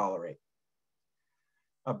can tolerate.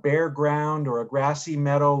 A bare ground or a grassy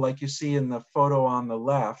meadow, like you see in the photo on the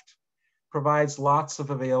left, provides lots of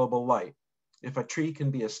available light. If a tree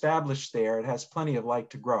can be established there, it has plenty of light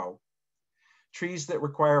to grow. Trees that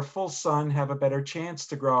require full sun have a better chance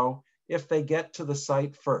to grow if they get to the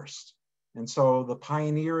site first. And so the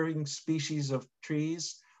pioneering species of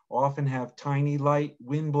trees often have tiny, light,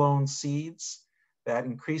 wind-blown seeds that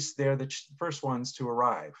increase they're the first ones to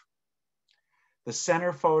arrive. The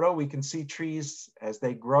center photo, we can see trees as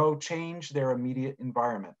they grow change their immediate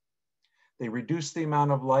environment. They reduce the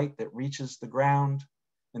amount of light that reaches the ground,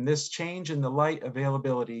 and this change in the light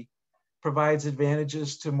availability provides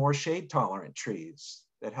advantages to more shade-tolerant trees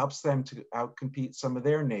that helps them to outcompete some of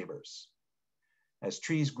their neighbors. As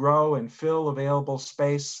trees grow and fill available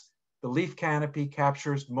space, the leaf canopy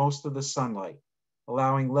captures most of the sunlight,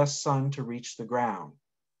 allowing less sun to reach the ground.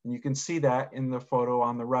 And you can see that in the photo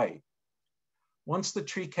on the right. Once the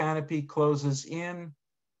tree canopy closes in,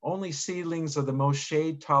 only seedlings of the most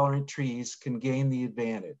shade-tolerant trees can gain the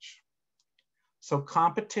advantage. So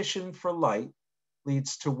competition for light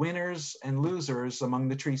leads to winners and losers among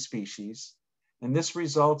the tree species, and this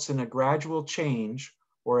results in a gradual change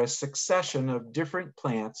or a succession of different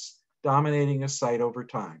plants dominating a site over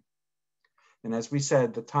time. And as we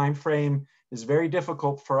said, the time frame is very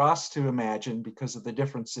difficult for us to imagine because of the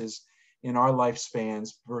differences in our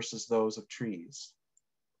lifespans versus those of trees.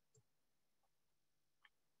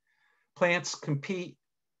 Plants compete,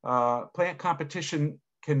 plant competition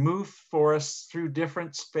can move forests through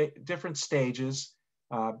different stages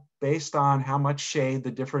based on how much shade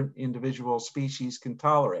the different individual species can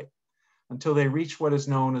tolerate, until they reach what is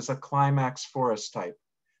known as a climax forest type,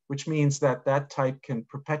 which means that that type can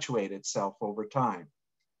perpetuate itself over time.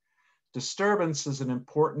 Disturbance is an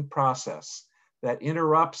important process that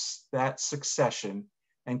interrupts that succession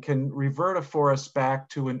and can revert a forest back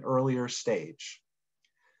to an earlier stage.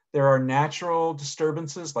 There are natural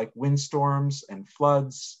disturbances like windstorms and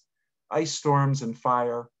floods, ice storms and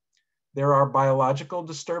fire. There are biological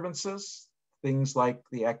disturbances, things like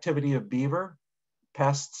the activity of beaver,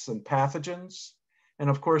 pests and pathogens. And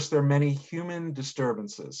of course, there are many human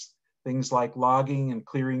disturbances, things like logging and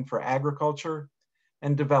clearing for agriculture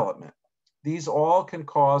and development. These all can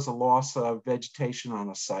cause a loss of vegetation on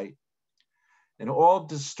a site. And all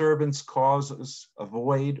disturbance causes a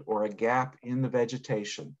void or a gap in the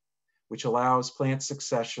vegetation, which allows plant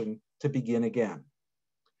succession to begin again.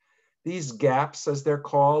 These gaps, as they're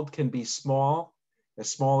called, can be small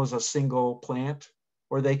as a single plant,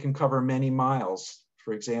 or they can cover many miles,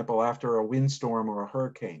 for example, after a windstorm or a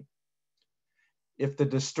hurricane. If the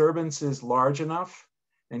disturbance is large enough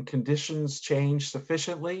and conditions change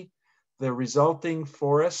sufficiently, the resulting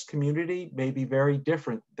forest community may be very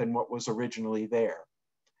different than what was originally there.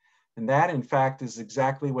 And that, in fact, is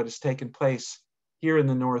exactly what has taken place here in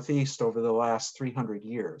the Northeast over the last 300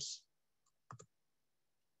 years.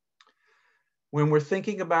 When we're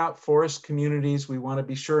thinking about forest communities, we want to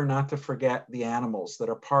be sure not to forget the animals that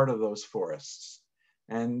are part of those forests.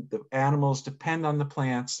 And the animals depend on the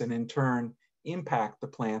plants and in turn impact the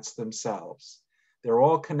plants themselves. They're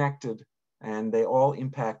all connected and they all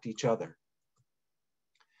impact each other.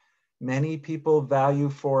 Many people value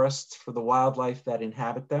forests for the wildlife that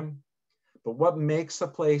inhabit them, but what makes a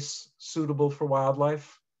place suitable for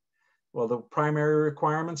wildlife? Well, the primary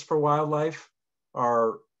requirements for wildlife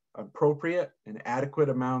are appropriate and adequate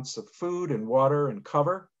amounts of food and water and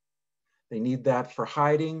cover. They need that for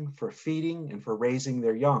hiding, for feeding, and for raising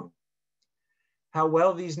their young. How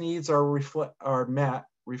well these needs are met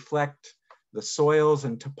reflect the soils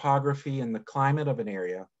and topography and the climate of an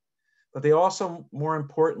area, but they also, more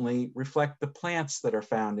importantly, reflect the plants that are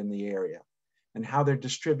found in the area and how they're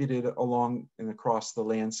distributed along and across the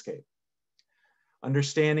landscape.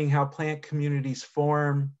 Understanding how plant communities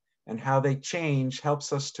form and how they change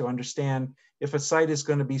helps us to understand if a site is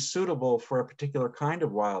going to be suitable for a particular kind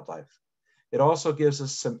of wildlife. It also gives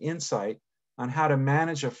us some insight on how to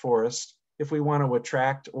manage a forest if we want to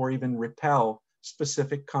attract or even repel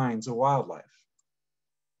specific kinds of wildlife.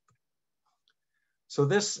 So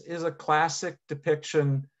this is a classic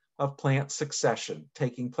depiction of plant succession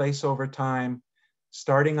taking place over time,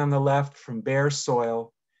 starting on the left from bare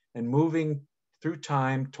soil and moving through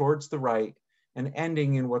time towards the right and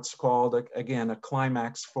ending in what's called, again, a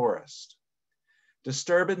climax forest.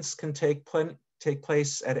 Disturbance can take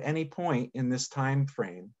place at any point in this time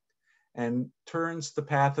frame and turns the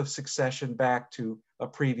path of succession back to a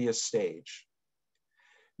previous stage.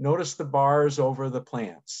 Notice the bars over the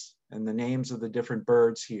plants and the names of the different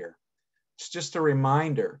birds here. It's just a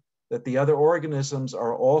reminder that the other organisms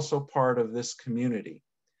are also part of this community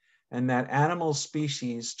and that animal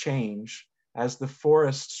species change as the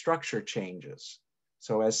forest structure changes.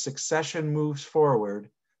 So as succession moves forward,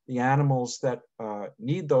 the animals that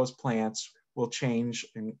need those plants will change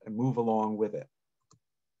and move along with it.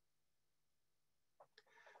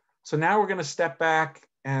 So now we're going to step back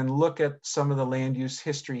and look at some of the land use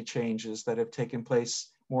history changes that have taken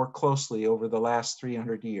place more closely over the last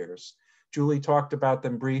 300 years. Julie talked about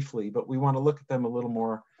them briefly, but we want to look at them a little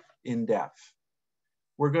more in depth.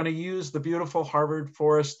 We're going to use the beautiful Harvard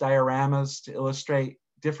forest dioramas to illustrate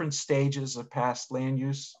different stages of past land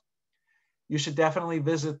use. You should definitely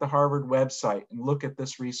visit the Harvard website and look at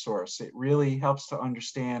this resource. It really helps to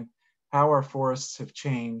understand how our forests have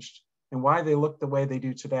changed and why they look the way they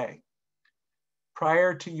do today.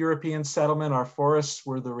 Prior to European settlement, our forests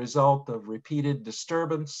were the result of repeated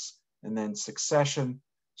disturbance and then succession,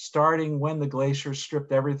 starting when the glaciers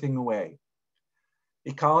stripped everything away.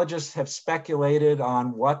 Ecologists have speculated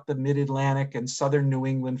on what the mid-Atlantic and southern New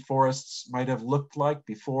England forests might have looked like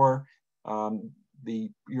before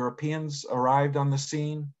the Europeans arrived on the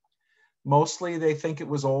scene. Mostly they think it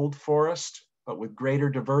was old forest, but with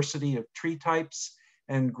greater diversity of tree types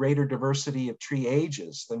and greater diversity of tree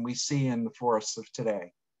ages than we see in the forests of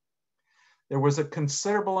today. There was a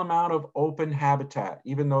considerable amount of open habitat,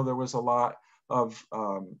 even though there was a lot of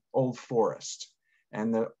old forest.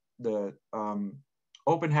 And the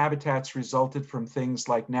open habitats resulted from things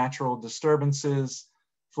like natural disturbances,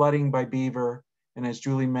 flooding by beaver, and as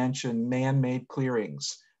Julie mentioned, man-made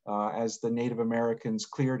clearings as the Native Americans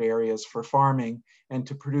cleared areas for farming and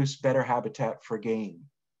to produce better habitat for game.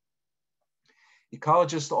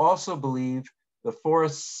 Ecologists also believe the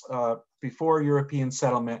forests before European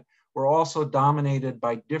settlement were also dominated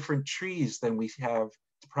by different trees than we have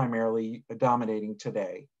primarily dominating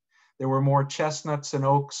today. There were more chestnuts and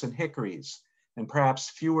oaks and hickories, and perhaps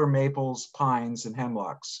fewer maples, pines, and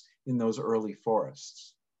hemlocks in those early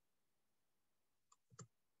forests.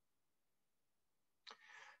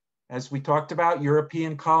 As we talked about,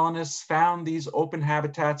 European colonists found these open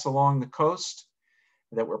habitats along the coast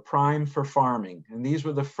that were primed for farming. And these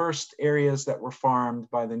were the first areas that were farmed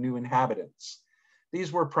by the new inhabitants.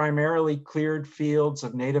 These were primarily cleared fields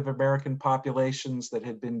of Native American populations that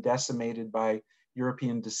had been decimated by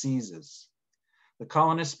European diseases. The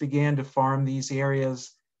colonists began to farm these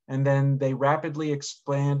areas, and then they rapidly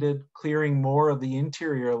expanded, clearing more of the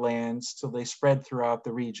interior lands till they spread throughout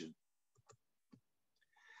the region.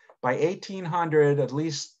 By 1800, at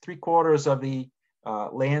least 3/4 of the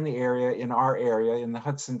land area in our area in the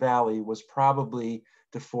Hudson Valley was probably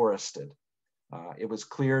deforested. It was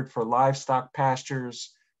cleared for livestock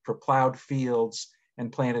pastures, for plowed fields,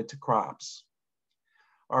 and planted to crops.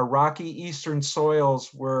 Our rocky eastern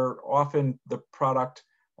soils were often the product,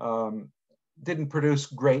 didn't produce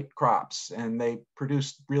great crops, and they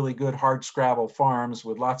produced really good hard scrabble farms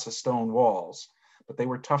with lots of stone walls, but they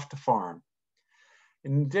were tough to farm.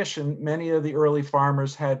 In addition, many of the early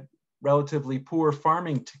farmers had relatively poor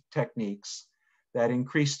farming techniques that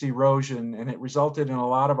increased erosion, and it resulted in a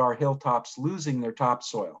lot of our hilltops losing their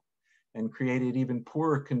topsoil and created even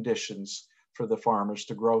poorer conditions for the farmers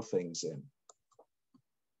to grow things in.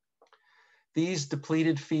 These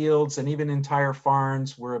depleted fields and even entire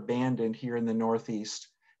farms were abandoned here in the Northeast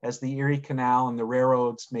as the Erie Canal and the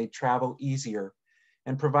railroads made travel easier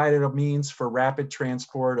and provided a means for rapid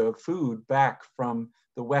transport of food back from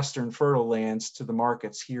the Western fertile lands to the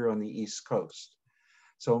markets here on the East Coast.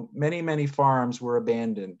 So many, many farms were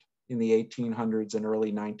abandoned in the 1800s and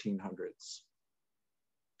early 1900s.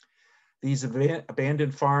 These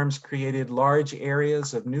abandoned farms created large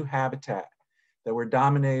areas of new habitat that were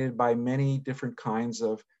dominated by many different kinds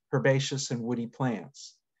of herbaceous and woody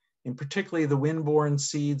plants. In particular, the wind-borne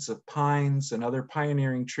seeds of pines and other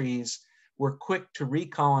pioneering trees were quick to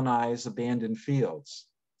recolonize abandoned fields.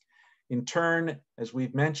 In turn, as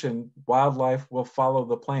we've mentioned, wildlife will follow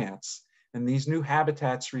the plants, and these new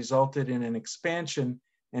habitats resulted in an expansion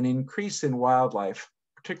and increase in wildlife,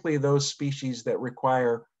 particularly those species that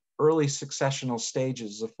require early successional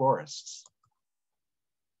stages of forests.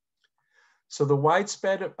 So the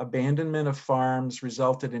widespread abandonment of farms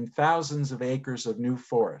resulted in thousands of acres of new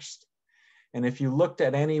forest. And if you looked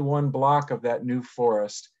at any one block of that new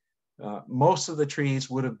forest, most of the trees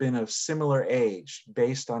would have been of similar age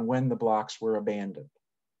based on when the blocks were abandoned.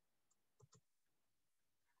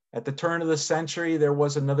 At the turn of the century, there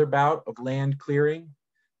was another bout of land clearing,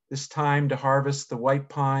 this time to harvest the white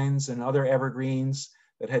pines and other evergreens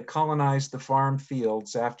that had colonized the farm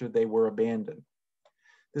fields after they were abandoned.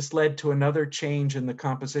 This led to another change in the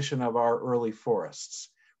composition of our early forests,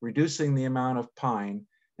 reducing the amount of pine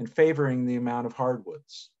and favoring the amount of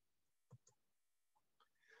hardwoods.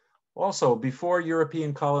 Also, before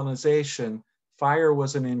European colonization, fire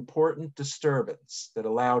was an important disturbance that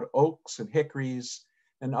allowed oaks and hickories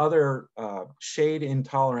and other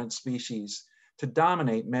shade-intolerant species to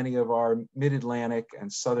dominate many of our mid-Atlantic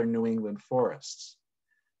and southern New England forests.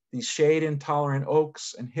 These shade-intolerant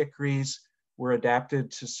oaks and hickories were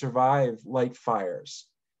adapted to survive light fires,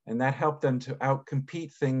 and that helped them to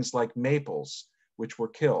outcompete things like maples, which were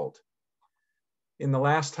killed. In the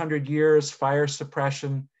last 100 years, fire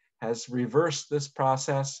suppression has reversed this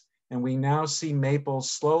process, and we now see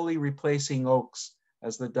maples slowly replacing oaks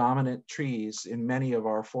as the dominant trees in many of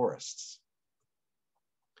our forests.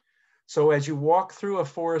 So as you walk through a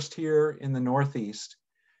forest here in the Northeast,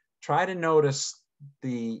 try to notice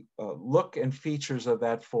the look and features of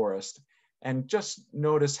that forest, and just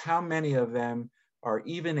notice how many of them are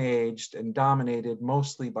even aged and dominated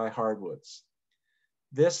mostly by hardwoods.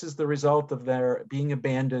 This is the result of their being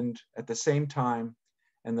abandoned at the same time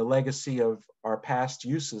and the legacy of our past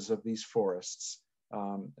uses of these forests,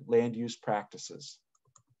 land use practices.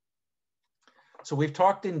 So we've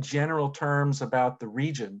talked in general terms about the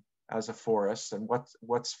region as a forest and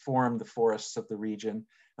what's formed the forests of the region.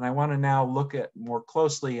 And I want to now look at more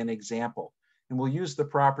closely an example. And we'll use the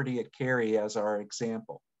property at Cary as our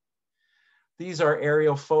example. These are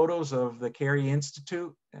aerial photos of the Cary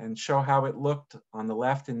Institute and show how it looked on the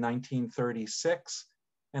left in 1936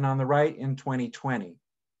 and on the right in 2020.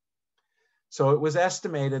 So it was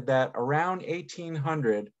estimated that around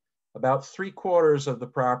 1800, about 3/4 of the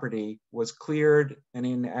property was cleared and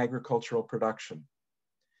in agricultural production.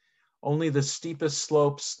 Only the steepest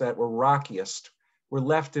slopes that were rockiest were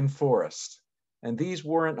left in forest, and these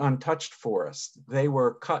weren't untouched forests. They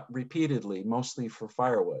were cut repeatedly, mostly for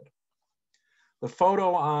firewood. The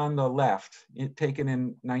photo on the left, taken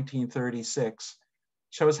in 1936,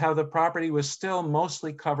 shows how the property was still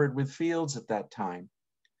mostly covered with fields at that time.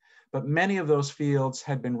 But many of those fields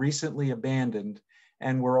had been recently abandoned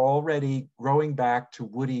and were already growing back to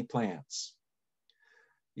woody plants.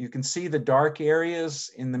 You can see the dark areas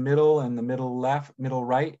in the middle and the middle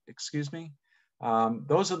right, excuse me.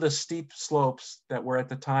 Those are the steep slopes that were at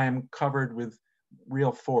the time covered with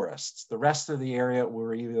real forests. The rest of the area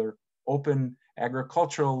were either open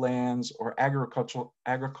agricultural lands or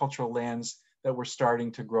agricultural lands that were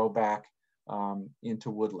starting to grow back into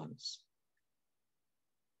woodlands.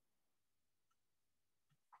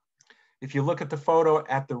 If you look at the photo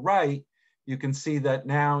at the right, you can see that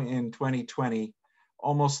now in 2020,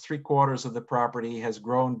 almost 3/4 of the property has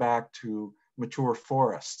grown back to mature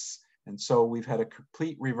forests. And so we've had a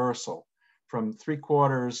complete reversal from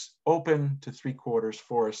 3/4 open to 3/4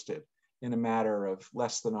 forested in a matter of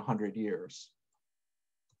less than 100 years.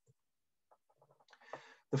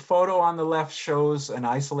 The photo on the left shows an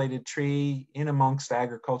isolated tree in amongst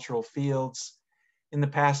agricultural fields. In the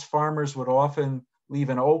past, farmers would often leave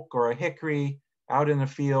an oak or a hickory out in a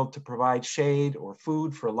field to provide shade or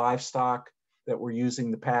food for livestock that were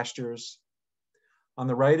using the pastures. On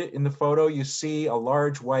the right in the photo, you see a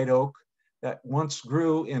large white oak that once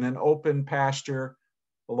grew in an open pasture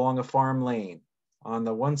along a farm lane. On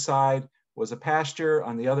the one side was a pasture,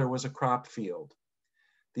 on the other was a crop field.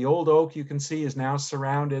 The old oak, you can see, is now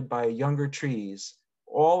surrounded by younger trees,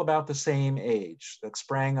 all about the same age, that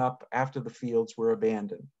sprang up after the fields were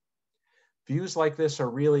abandoned. Views like this are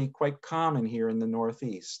really quite common here in the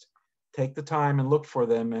Northeast. Take the time and look for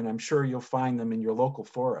them, and I'm sure you'll find them in your local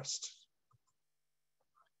forest.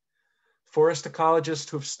 Forest ecologists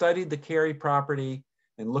who have studied the Cary property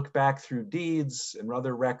and looked back through deeds and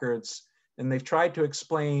other records, and they've tried to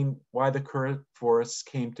explain why the current forests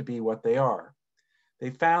came to be what they are. They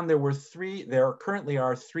found there currently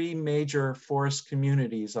are three major forest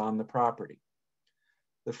communities on the property.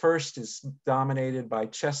 The first is dominated by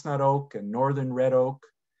chestnut oak and northern red oak,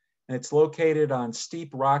 and it's located on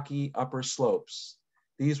steep, rocky upper slopes.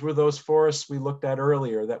 These were those forests we looked at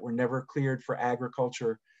earlier that were never cleared for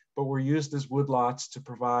agriculture, but were used as woodlots to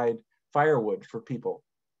provide firewood for people.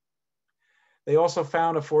 They also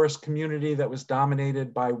found a forest community that was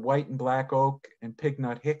dominated by white and black oak and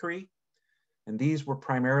pignut hickory, and these were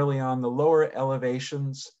primarily on the lower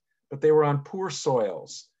elevations, but they were on poor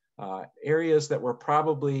soils, areas that were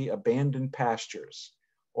probably abandoned pastures.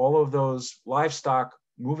 All of those livestock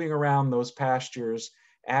moving around those pastures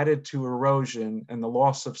added to erosion and the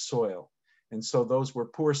loss of soil. And so those were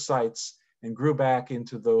poor sites and grew back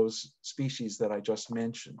into those species that I just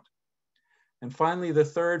mentioned. And finally, the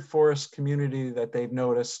third forest community that they've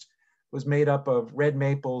noticed was made up of red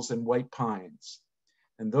maples and white pines.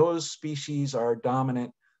 And those species are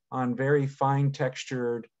dominant on very fine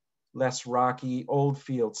textured, less rocky, old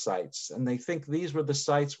field sites. And they think these were the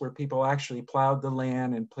sites where people actually plowed the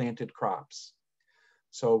land and planted crops.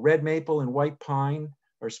 So red maple and white pine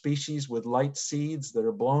are species with light seeds that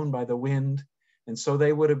are blown by the wind. And so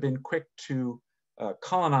they would have been quick to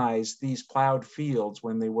colonize these plowed fields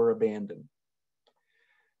when they were abandoned.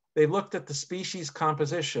 They looked at the species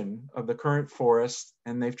composition of the current forest,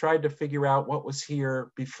 and they've tried to figure out what was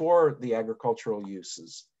here before the agricultural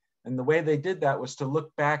uses. And the way they did that was to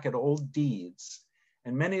look back at old deeds.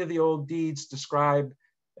 And many of the old deeds describe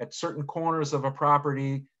at certain corners of a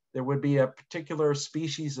property, there would be a particular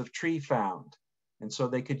species of tree found. And so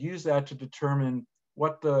they could use that to determine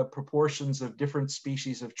what the proportions of different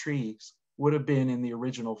species of trees would have been in the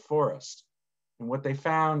original forest. And what they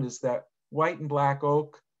found is that white and black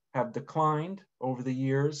oak have declined over the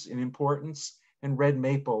years in importance, and red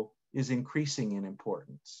maple is increasing in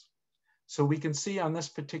importance. So we can see on this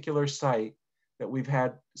particular site that we've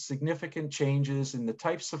had significant changes in the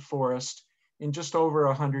types of forest in just over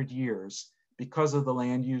 100 years because of the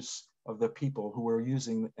land use of the people who were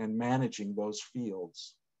using and managing those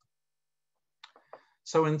fields.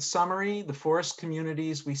 So in summary, the forest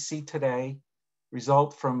communities we see today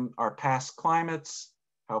result from our past climates,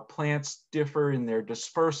 how plants differ in their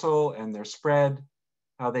dispersal and their spread,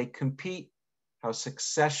 how they compete, how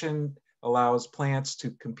succession allows plants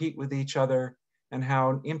to compete with each other, and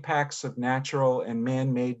how impacts of natural and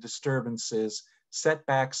man-made disturbances set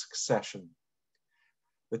back succession.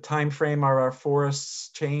 The time frame of our forests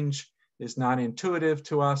change is not intuitive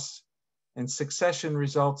to us, and succession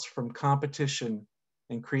results from competition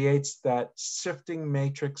and creates that shifting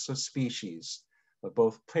matrix of species of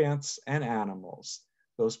both plants and animals,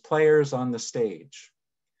 those players on the stage.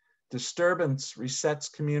 Disturbance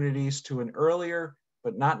resets communities to an earlier,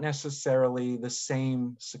 but not necessarily the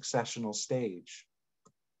same successional stage.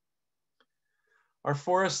 Our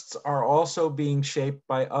forests are also being shaped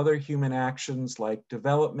by other human actions like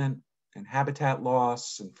development and habitat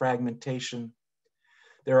loss and fragmentation.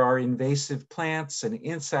 There are invasive plants and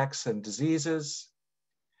insects and diseases.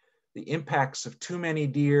 The impacts of too many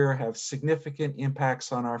deer have significant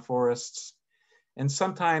impacts on our forests, and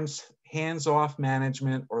sometimes hands-off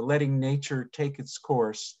management or letting nature take its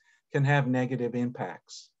course can have negative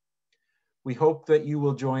impacts. We hope that you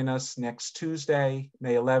will join us next Tuesday,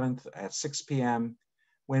 May 11th at 6 p.m.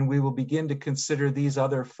 when we will begin to consider these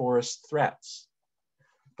other forest threats.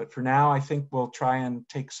 But for now, I think we'll try and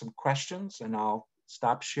take some questions, and I'll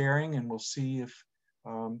stop sharing and we'll see if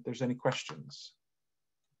there's any questions.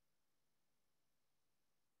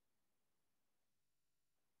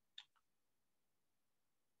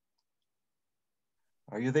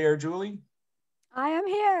 Are you there, Julie? I am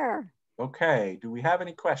here. Okay, do we have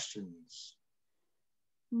any questions?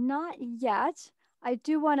 Not yet. I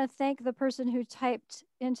do want to thank the person who typed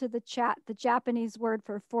into the chat the Japanese word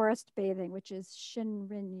for forest bathing, which is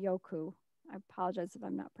shinrin-yoku. I apologize if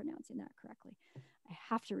I'm not pronouncing that correctly. I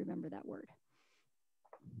have to remember that word.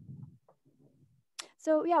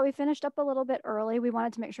 So yeah, we finished up a little bit early. We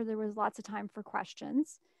wanted to make sure there was lots of time for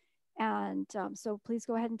questions. And so please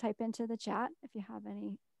go ahead and type into the chat if you have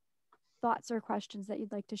any thoughts or questions that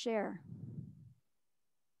you'd like to share.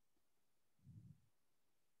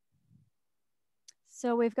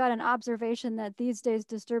 So we've got an observation that these days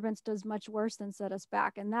disturbance does much worse than set us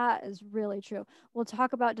back. And that is really true. We'll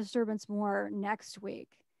talk about disturbance more next week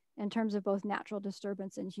in terms of both natural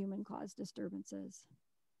disturbance and human-caused disturbances.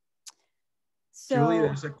 So, Julie,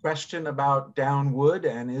 there's a question about down wood,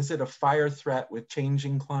 and is it a fire threat with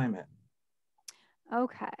changing climate?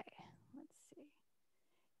 Okay, let's see.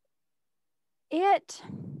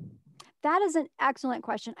 That is an excellent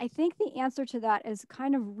question. I think the answer to that is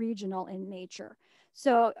kind of regional in nature.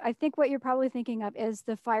 So I think what you're probably thinking of is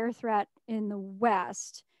the fire threat in the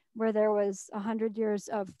West, where there was 100 years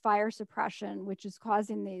of fire suppression, which is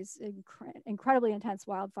causing these incredibly intense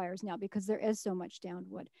wildfires now because there is so much downed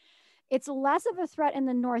wood. It's less of a threat in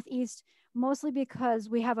the Northeast, mostly because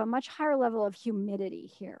we have a much higher level of humidity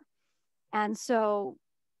here. And so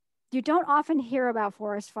you don't often hear about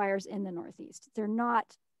forest fires in the Northeast. They're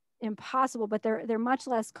not impossible, but they're much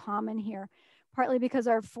less common here, partly because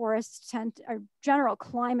our forests our general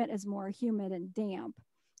climate is more humid and damp.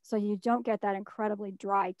 So you don't get that incredibly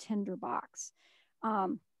dry tinderbox.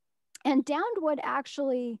 And downed wood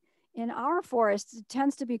actually in our forests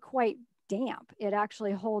tends to be quite damp. It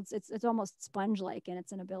actually holds, it's almost sponge-like in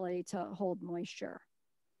its inability to hold moisture.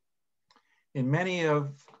 In many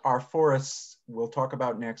of our forests, we'll talk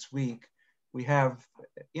about next week, we have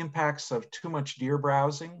impacts of too much deer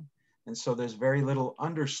browsing. And so there's very little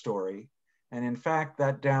understory. And in fact,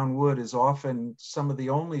 that down wood is often some of the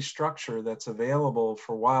only structure that's available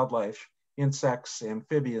for wildlife, insects,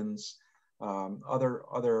 amphibians,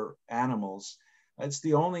 other animals. It's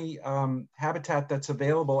the only habitat that's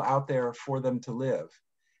available out there for them to live.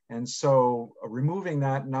 And so removing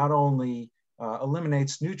that not only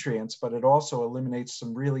eliminates nutrients, but it also eliminates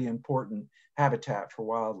some really important habitat for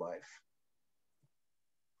wildlife.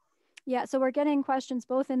 Yeah, so we're getting questions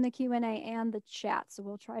both in the Q&A and the chat. So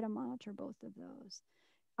we'll try to monitor both of those.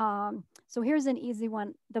 So here's an easy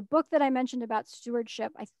one. The book that I mentioned about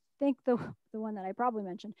stewardship, I think the one that I probably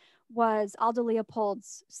mentioned was Aldo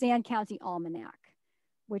Leopold's Sand County Almanac,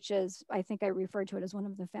 which is, I think I referred to it as one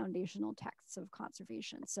of the foundational texts of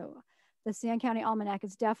conservation. So the Sand County Almanac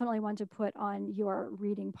is definitely one to put on your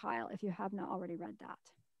reading pile if you have not already read that.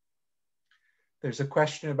 There's a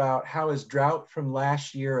question about how has drought from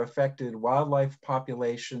last year affected wildlife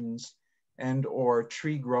populations and or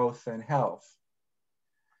tree growth and health?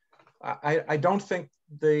 I don't think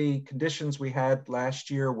the conditions we had last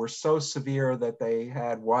year were so severe that they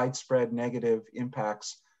had widespread negative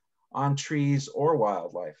impacts on trees or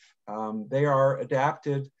wildlife. They are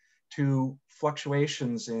adapted to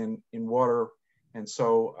fluctuations in water, and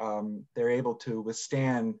so they're able to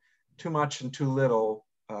withstand too much and too little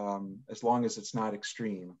as long as it's not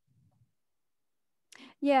extreme.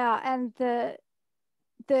 Yeah, and the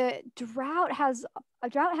drought has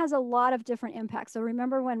a lot of different impacts. So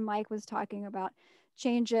remember when Mike was talking about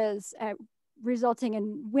changes resulting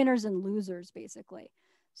in winners and losers, basically.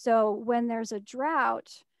 So when there's a drought,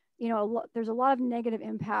 you know, there's a lot of negative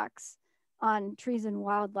impacts on trees and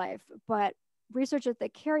wildlife, but research at the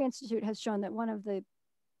Carey Institute has shown that one of the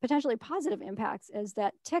potentially positive impacts is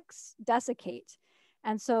that ticks desiccate.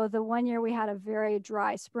 And so the one year we had a very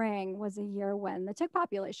dry spring was a year when the tick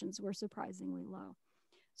populations were surprisingly low.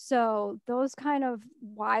 So those kind of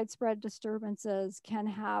widespread disturbances can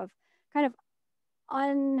have kind of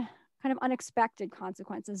unexpected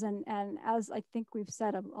consequences. And as I think we've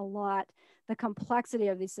said a lot, the complexity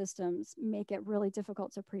of these systems make it really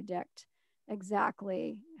difficult to predict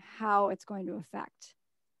exactly how it's going to affect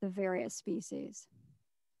the various species.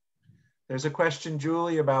 There's a question,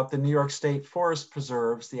 Julie, about the New York State Forest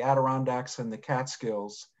Preserves, the Adirondacks and the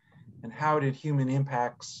Catskills, and how did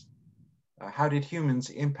humans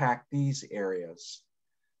impact these areas?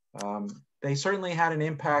 They certainly had an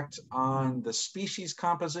impact on the species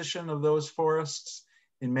composition of those forests.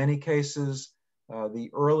 In many cases, the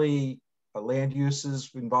early land uses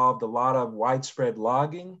involved a lot of widespread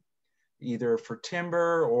logging, either for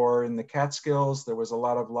timber, or in the Catskills, there was a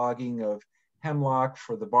lot of logging of hemlock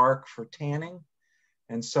for the bark for tanning.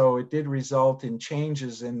 And so it did result in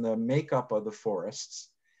changes in the makeup of the forests.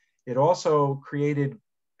 It also created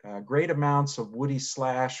great amounts of woody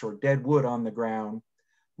slash or dead wood on the ground,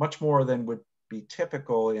 much more than would be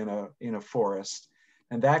typical in a forest.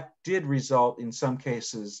 And that did result in some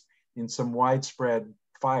cases in some widespread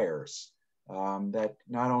fires that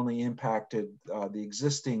not only impacted the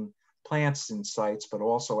existing plants in sites, but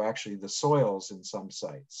also actually the soils in some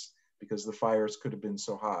sites, because the fires could have been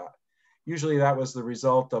so hot. Usually that was the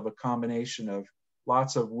result of a combination of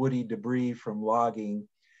lots of woody debris from logging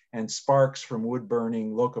and sparks from wood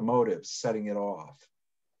burning locomotives setting it off.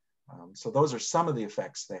 So those are some of the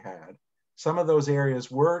effects they had. Some of those areas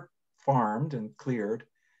were farmed and cleared,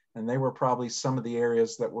 and they were probably some of the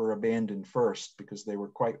areas that were abandoned first because they were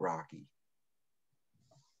quite rocky.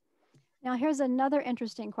 Now here's another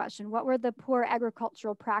interesting question. What were the poor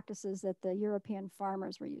agricultural practices that the European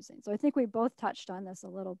farmers were using? So I think we both touched on this a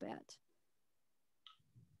little bit.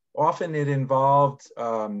 Often it involved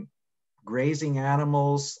grazing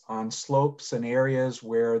animals on slopes and areas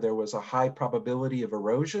where there was a high probability of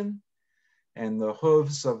erosion, and the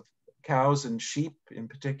hooves of cows and sheep in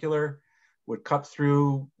particular would cut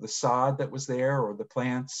through the sod that was there or the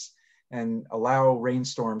plants and allow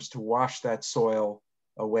rainstorms to wash that soil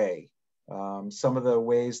away. Some of the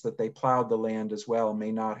ways that they plowed the land as well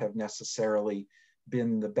may not have necessarily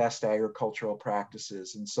been the best agricultural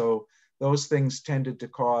practices. And so those things tended to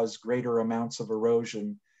cause greater amounts of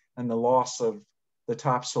erosion and the loss of the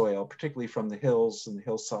topsoil, particularly from the hills and the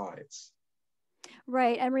hillsides.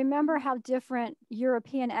 Right, and remember how different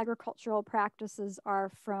European agricultural practices are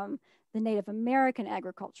from the Native American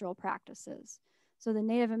agricultural practices. So the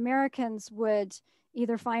Native Americans would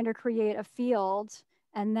either find or create a field,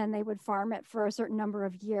 and then they would farm it for a certain number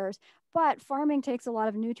of years. But farming takes a lot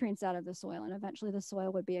of nutrients out of the soil, and eventually the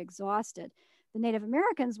soil would be exhausted. The Native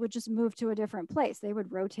Americans would just move to a different place. They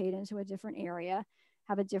would rotate into a different area,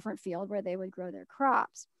 have a different field where they would grow their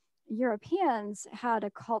crops. Europeans had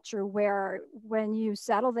a culture where when you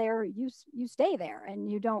settle there, you stay there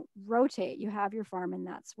and you don't rotate. You have your farm, and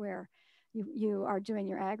that's where you are doing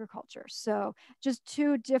your agriculture. So just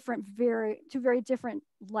two very different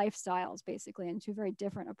lifestyles, basically, and two very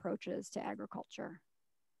different approaches to agriculture.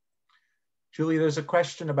 Julie, there's a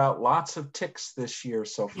question about lots of ticks this year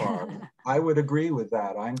so far. I would agree with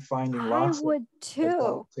that. I'm finding lots of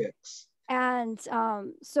ticks. And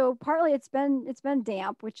so partly it's been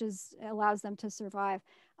damp, which allows them to survive.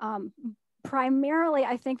 Primarily,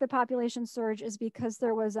 I think the population surge is because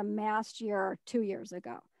there was a mast year 2 years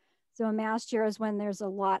ago. So a mast year is when there's a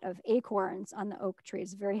lot of acorns on the oak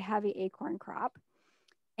trees, very heavy acorn crop.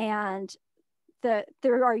 And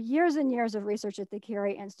there are years and years of research at the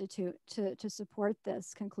Carey Institute to support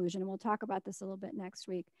this conclusion. And we'll talk about this a little bit next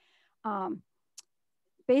week.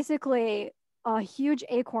 Basically, a huge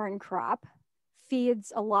acorn crop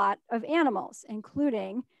feeds a lot of animals,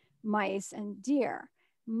 including mice and deer.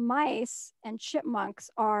 Mice and chipmunks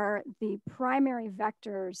are the primary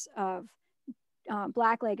vectors of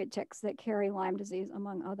black-legged ticks that carry Lyme disease,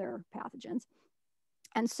 among other pathogens.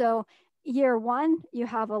 And so year one, you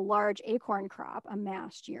have a large acorn crop, a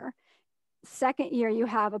mast year. Second year, you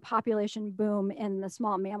have a population boom in the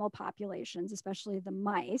small mammal populations, especially the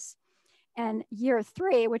mice. And year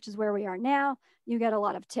three, which is where we are now, you get a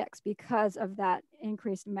lot of ticks because of that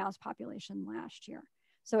increased mouse population last year.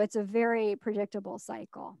 So it's a very predictable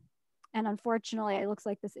cycle. And unfortunately, it looks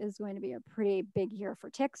like this is going to be a pretty big year for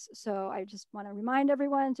ticks. So I just want to remind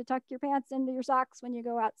everyone to tuck your pants into your socks when you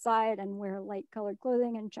go outside and wear light colored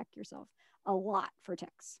clothing and check yourself a lot for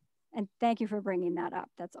ticks. And thank you for bringing that up.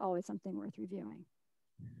 That's always something worth reviewing.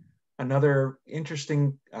 Another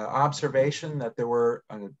interesting observation that there were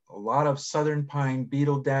a lot of southern pine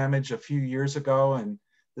beetle damage a few years ago, and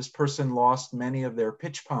this person lost many of their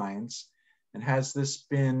pitch pines. And has this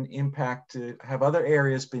been impacted, have other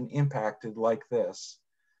areas been impacted like this?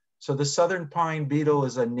 So the southern pine beetle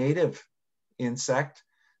is a native insect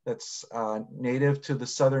that's native to the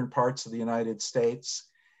southern parts of the United States.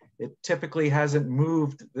 It typically hasn't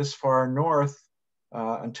moved this far north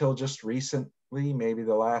until just recently, maybe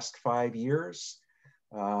the last 5 years.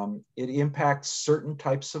 It impacts certain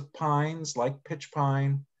types of pines like pitch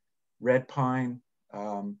pine, red pine.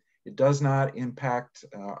 It does not impact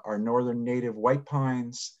our northern native white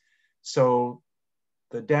pines. So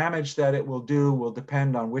the damage that it will do will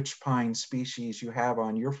depend on which pine species you have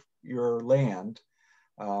on your land.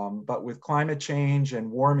 But with climate change and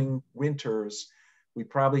warming winters, we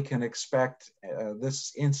probably can expect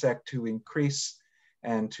this insect to increase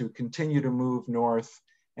and to continue to move north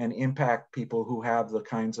and impact people who have the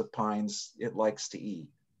kinds of pines it likes to eat.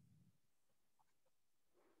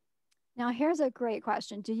 Now, here's a great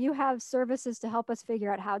question. Do you have services to help us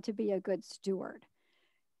figure out how to be a good steward?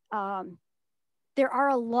 There are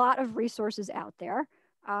a lot of resources out there.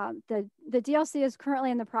 The DLC is currently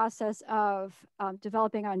in the process of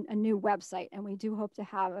developing a new website, and we do hope to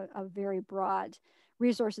have a very broad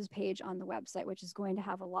resources page on the website, which is going to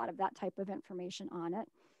have a lot of that type of information on it.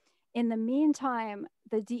 In the meantime,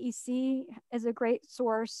 the DEC is a great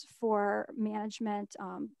source for management,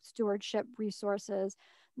 stewardship resources,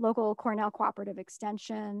 local Cornell Cooperative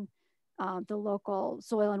Extension, the local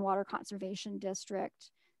Soil and Water Conservation District.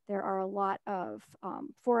 There are a lot of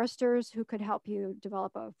foresters who could help you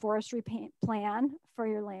develop a forestry plan for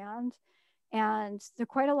your land. And there are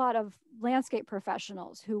quite a lot of landscape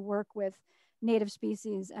professionals who work with native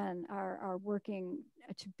species and are working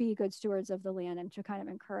to be good stewards of the land and to kind of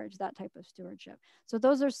encourage that type of stewardship. So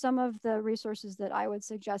those are some of the resources that I would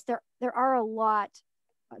suggest. There are a lot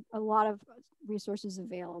of resources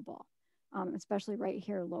available, especially right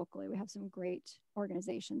here locally. We have some great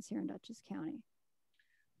organizations here in Dutchess County.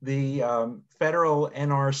 The federal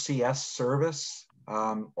NRCS service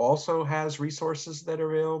also has resources that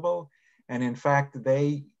are available. And in fact,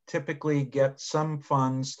 they typically get some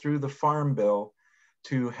funds through the Farm Bill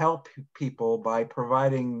to help people by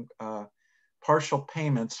providing partial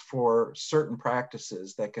payments for certain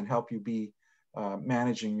practices that can help you be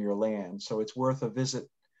managing your land. So it's worth a visit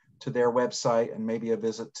to their website and maybe a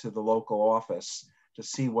visit to the local office to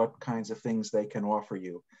see what kinds of things they can offer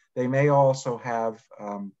you. They may also have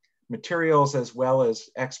materials as well as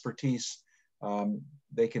expertise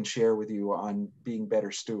they can share with you on being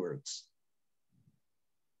better stewards.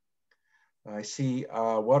 I see,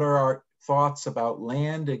 what are our thoughts about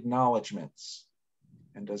land acknowledgements?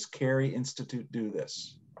 And does Carey Institute do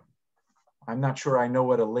this? I'm not sure I know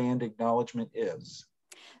what a land acknowledgement is.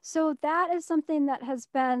 So that is something that has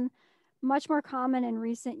been much more common in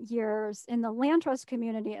recent years. In the land trust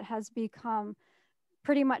community, it has become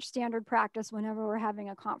pretty much standard practice whenever we're having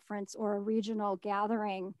a conference or a regional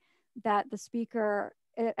gathering that the speaker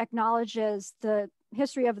acknowledges the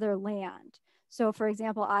history of their land. So for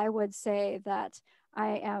example, I would say that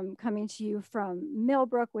I am coming to you from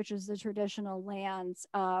Millbrook, which is the traditional lands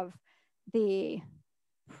of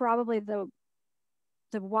probably the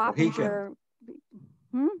Wappinger.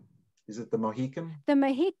 Is it the Mohican? The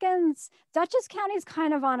Mohicans, Dutchess County is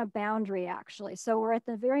kind of on a boundary actually. So we're at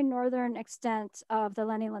the very northern extent of the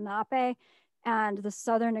Lenni Lenape and the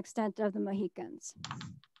southern extent of the Mohicans.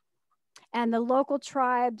 And the local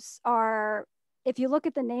tribes are, if you look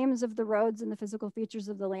at the names of the roads and the physical features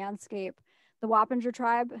of the landscape, the Wappinger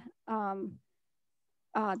tribe,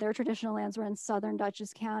 their traditional lands were in southern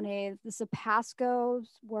Dutchess County. The Sapascos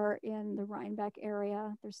were in the Rhinebeck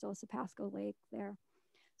area. There's still a Sapasco Lake there.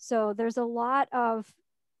 So there's a lot of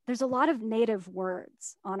native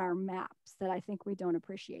words on our maps that I think we don't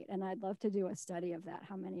appreciate. And I'd love to do a study of that,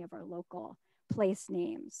 how many of our local place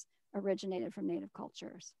names originated from native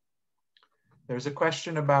cultures. There's a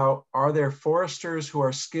question about, are there foresters who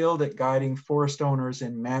are skilled at guiding forest owners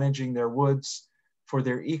in managing their woods for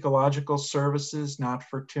their ecological services, not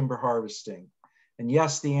for timber harvesting? And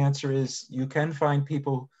yes, the answer is you can find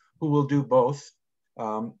people who will do both.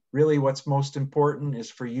 Really what's most important is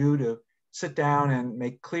for you to sit down and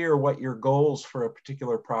make clear what your goals for a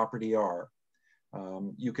particular property are.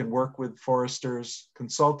 You can work with foresters,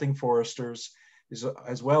 consulting foresters,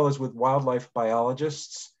 as well as with wildlife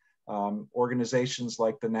biologists. Organizations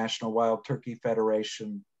like the National Wild Turkey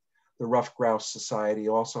Federation, the Ruffed Grouse Society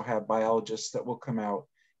also have biologists that will come out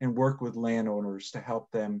and work with landowners to help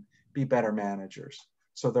them be better managers.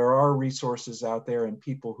 So there are resources out there and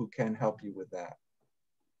people who can help you with that.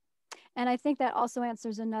 And I think that also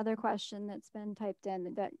answers another question that's been typed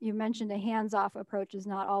in, that you mentioned a hands-off approach is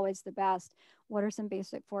not always the best. What are some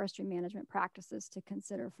basic forestry management practices to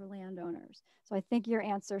consider for landowners? So I think your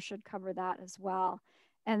answer should cover that as well.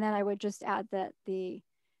 And then I would just add that the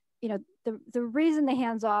reason the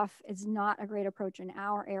hands-off is not a great approach in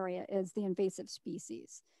our area is the invasive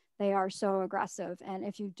species. They are so aggressive. And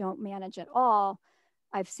if you don't manage at all,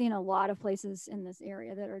 I've seen a lot of places in this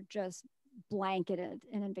area that are just blanketed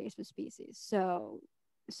in invasive species. So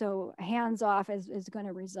hands-off is going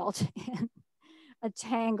to result in a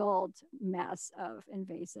tangled mess of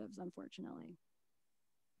invasives, unfortunately.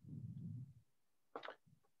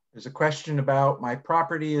 There's a question about my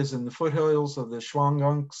property is in the foothills of the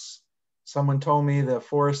Shwangunks. Someone told me the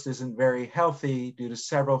forest isn't very healthy due to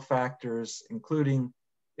several factors, including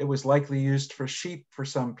it was likely used for sheep for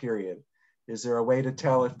some period. Is there a way to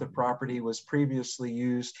tell if the property was previously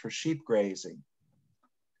used for sheep grazing?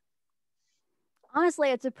 Honestly,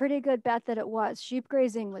 it's a pretty good bet that it was. Sheep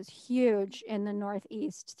grazing was huge in the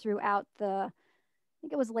Northeast throughout I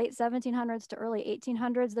think it was late 1700s to early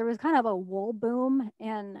 1800s. There was kind of a wool boom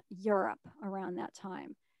in Europe around that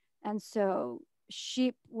time. And so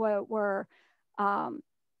sheep were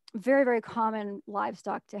very, very common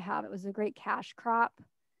livestock to have. It was a great cash crop.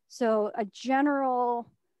 So a general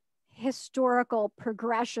historical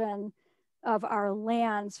progression of our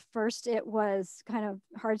lands, first it was kind of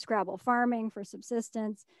hardscrabble farming for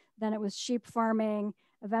subsistence, then it was sheep farming,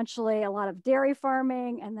 eventually a lot of dairy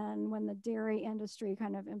farming, and then when the dairy industry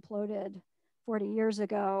kind of imploded 40 years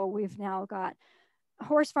ago, we've now got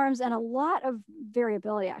horse farms and a lot of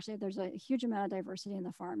variability. Actually, there's a huge amount of diversity in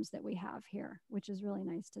the farms that we have here, which is really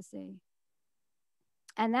nice to see.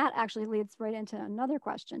 And that actually leads right into another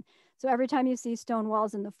question. So every time you see stone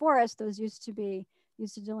walls in the forest, those used to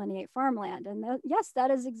delineate farmland. And yes,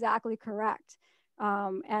 that is exactly correct.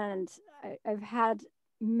 And I've had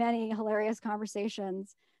many hilarious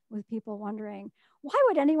conversations with people wondering, why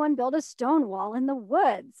would anyone build a stone wall in the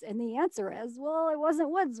woods? And the answer is, well, it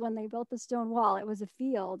wasn't woods when they built the stone wall, it was a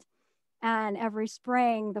field. And every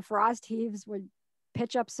spring, the frost heaves would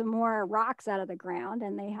pitch up some more rocks out of the ground,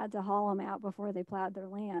 and they had to haul them out before they plowed their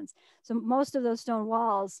lands. So most of those stone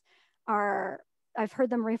walls I've heard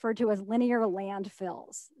them referred to as linear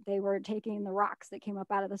landfills. They were taking the rocks that came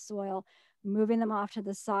up out of the soil, moving them off to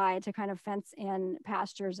the side to kind of fence in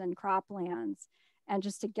pastures and croplands, and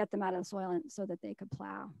just to get them out of the soil so that they could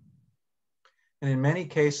plow. And in many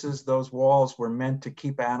cases, those walls were meant to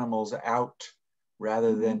keep animals out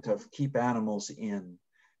rather than to keep animals in.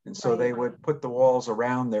 And so they would put the walls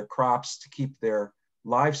around their crops to keep their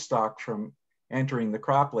livestock from entering the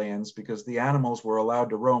croplands because the animals were allowed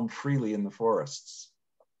to roam freely in the forests.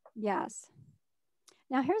 Yes.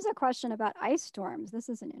 Now here's a question about ice storms. This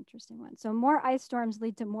is an interesting one. So more ice storms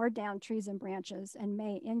lead to more downed trees and branches and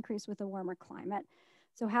may increase with a warmer climate.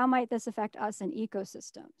 So how might this affect us and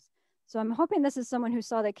ecosystems? So I'm hoping this is someone who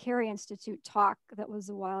saw the Carey Institute talk that was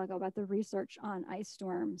a while ago about the research on ice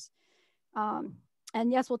storms. And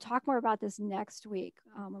yes, we'll talk more about this next week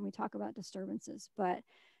when we talk about disturbances. But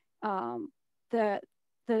the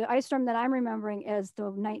ice storm that I'm remembering is the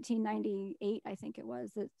 1998, I think it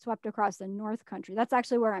was, that swept across the North Country. That's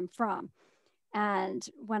actually where I'm from. And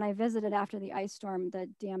when I visited after the ice storm, the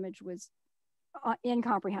damage was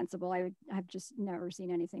incomprehensible. I've just never seen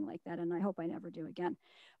anything like that, and I hope I never do again.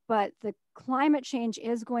 But the climate change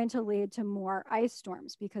is going to lead to more ice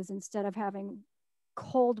storms because instead of having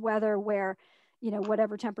cold weather where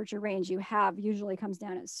whatever temperature range you have usually comes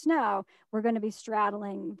down as snow, we're going to be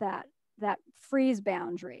straddling that freeze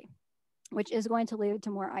boundary, which is going to lead to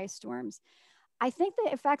more ice storms. I think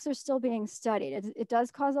the effects are still being studied. It does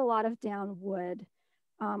cause a lot of down wood.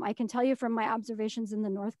 I can tell you from my observations in the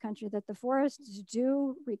North Country that the forests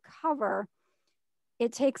do recover.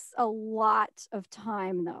 It takes a lot of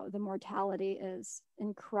time though. The mortality is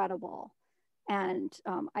incredible. And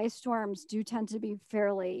ice storms do tend to be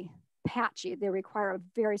fairly patchy. They require a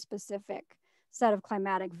very specific set of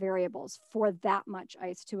climatic variables for that much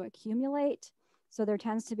ice to accumulate. So there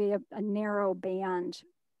tends to be a narrow band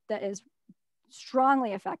that is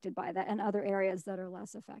strongly affected by that and other areas that are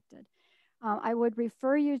less affected. I would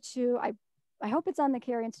refer you to, I hope it's on the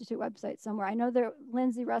Carey Institute website somewhere. I know that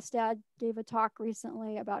Lindsay Rustad gave a talk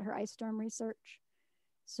recently about her ice storm research.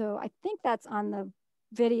 So I think that's on the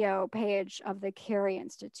video page of the Carey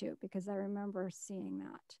Institute because I remember seeing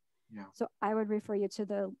that. Yeah. So I would refer you to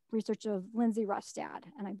the research of Lindsay Rustad,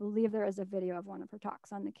 and I believe there is a video of one of her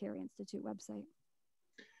talks on the Carey Institute website.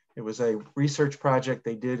 It was a research project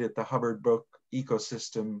they did at the Hubbard Brook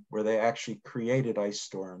ecosystem where they actually created ice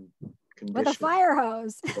storm conditions. With a fire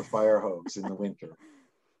hose. With a fire hose in the winter.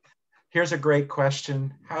 Here's a great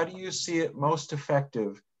question. How do you see it most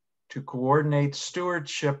effective to coordinate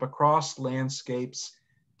stewardship across landscapes,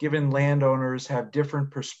 given landowners have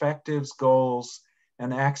different perspectives, goals,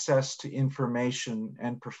 and access to information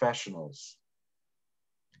and professionals?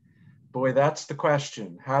 Boy, that's the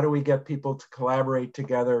question. How do we get people to collaborate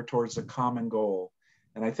together towards a common goal?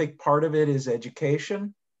 And I think part of it is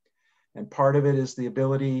education, and part of it is the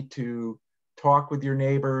ability to talk with your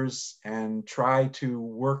neighbors and try to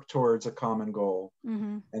work towards a common goal.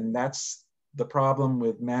 Mm-hmm. And that's the problem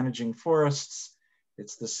with managing forests.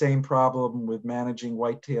 It's the same problem with managing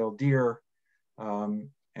white-tailed deer. And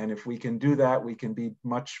if we can do that, we can be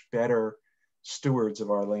much better stewards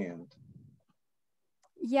of our land.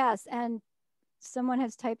 Yes, and someone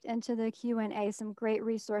has typed into the Q&A some great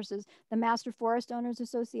resources. The Master Forest Owners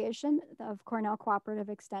Association of Cornell Cooperative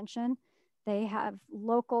Extension. They have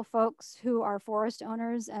local folks who are forest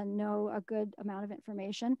owners and know a good amount of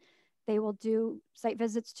information. They will do site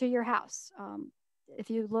visits to your house. If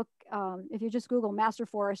you look, if you just Google Master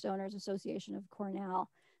Forest Owners Association of Cornell,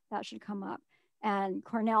 that should come up. And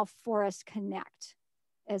Cornell Forest Connect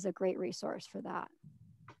is a great resource for that.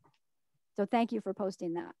 So thank you for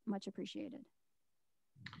posting that, much appreciated.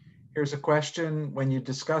 Here's a question. When you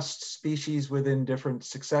discussed species within different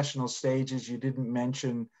successional stages, you didn't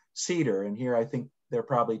mention cedar. And here I think they're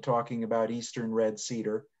probably talking about eastern red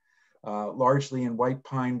cedar, largely in white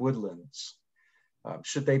pine woodlands.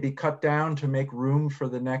 Should they be cut down to make room for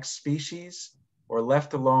the next species, or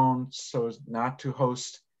left alone so as not to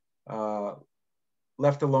host,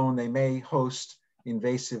 left alone they may host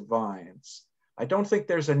invasive vines? I don't think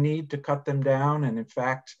there's a need to cut them down, and in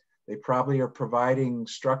fact, they probably are providing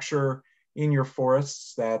structure in your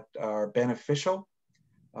forests that are beneficial.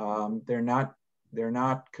 They're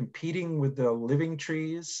not competing with the living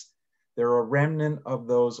trees. They're a remnant of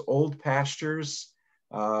those old pastures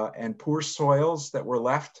and poor soils that were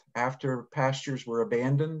left after pastures were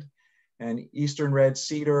abandoned. And eastern red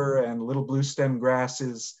cedar and little blue stem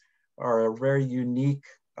grasses are a very unique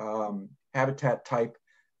habitat type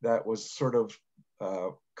that was sort of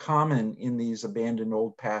common in these abandoned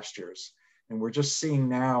old pastures. And we're just seeing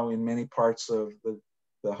now in many parts of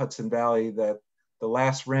the Hudson Valley that the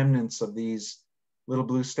last remnants of these little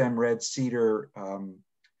blue stem red cedar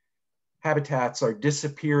habitats are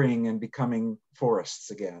disappearing and becoming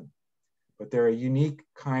forests again. But they're a unique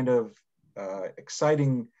kind of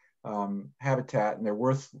exciting habitat, and they're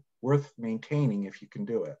worth maintaining if you can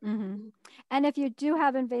do it. Mm-hmm. And if you do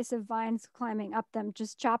have invasive vines climbing up them,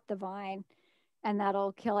 just chop the vine and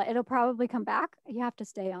that'll kill it. It'll probably come back. You have to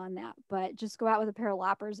stay on that, but just go out with a pair of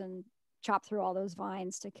loppers and chop through all those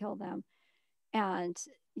vines to kill them. And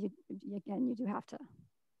you do have to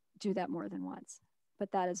do that more than once,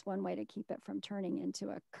 but that is one way to keep it from turning into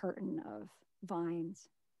a curtain of vines.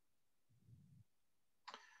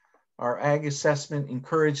 Our ag assessment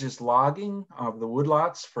encourages logging of the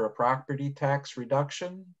woodlots for a property tax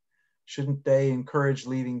reduction. Shouldn't they encourage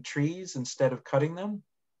leaving trees instead of cutting them?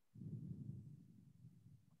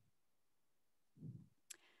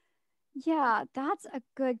 Yeah, that's a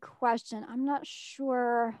good question. I'm not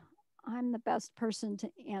sure I'm the best person to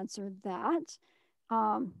answer that.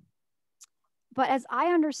 But as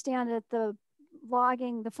I understand it, the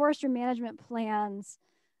forestry management plans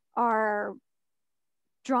are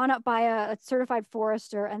drawn up by a certified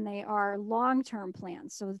forester, and they are long-term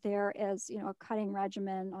plans. So there is, a cutting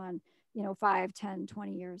regimen on, 5, 10,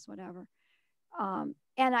 20 years, whatever.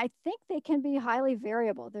 And I think they can be highly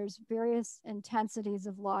variable. There's various intensities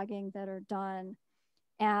of logging that are done.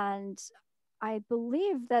 And I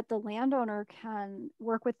believe that the landowner can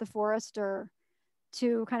work with the forester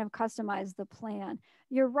to kind of customize the plan.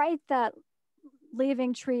 You're right that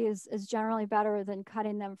leaving trees is generally better than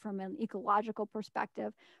cutting them from an ecological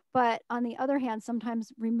perspective. But on the other hand,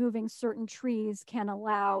 sometimes removing certain trees can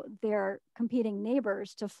allow their competing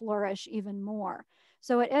neighbors to flourish even more.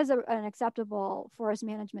 So it is an acceptable forest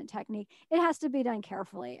management technique. It has to be done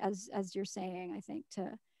carefully, as you're saying, I think,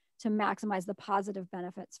 to maximize the positive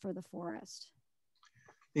benefits for the forest.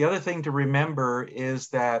 The other thing to remember is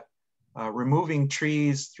that removing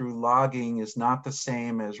trees through logging is not the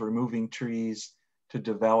same as removing trees to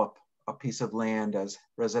develop a piece of land as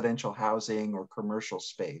residential housing or commercial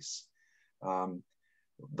space.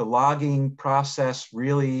 The logging process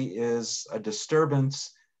really is a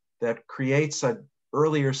disturbance that creates an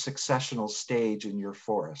earlier successional stage in your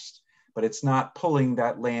forest, but it's not pulling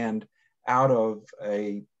that land out of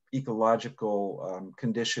a ecological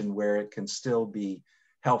condition where it can still be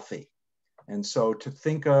healthy. And so to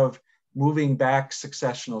think of moving back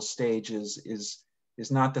successional stages is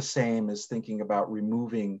not the same as thinking about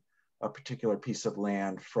removing a particular piece of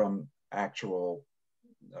land from actual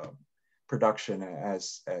production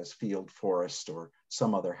as field forest or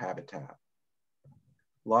some other habitat.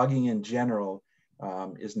 Logging in general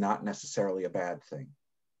is not necessarily a bad thing.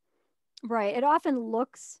 Right. It often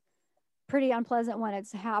looks pretty unpleasant when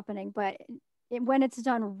it's happening, but when it's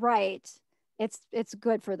done right, it's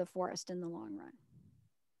good for the forest in the long run.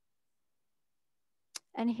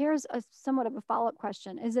 And here's somewhat of a follow-up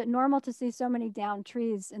question. Is it normal to see so many downed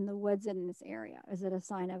trees in the woods in this area? Is it a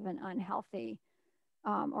sign of an unhealthy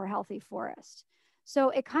or healthy forest? So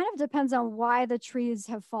it kind of depends on why the trees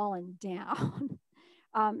have fallen down.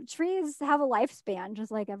 Trees have a lifespan,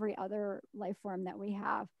 just like every other life form that we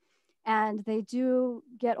have. And they do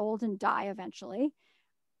get old and die eventually.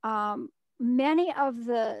 Many of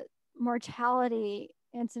the mortality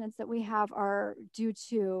incidents that we have are due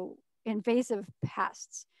to invasive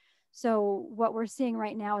pests. So what we're seeing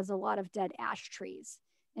right now is a lot of dead ash trees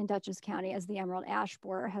in Dutchess County as the emerald ash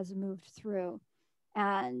borer has moved through.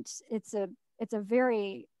 And it's a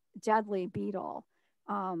very deadly beetle.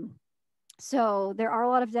 So there are a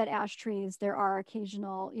lot of dead ash trees. There are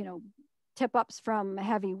occasional, tip ups from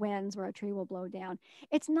heavy winds where a tree will blow down.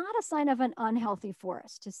 It's not a sign of an unhealthy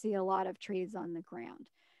forest to see a lot of trees on the ground.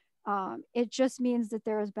 It just means that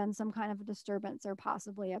there has been some kind of a disturbance or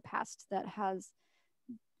possibly a pest that has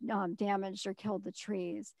damaged or killed the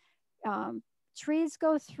trees. Trees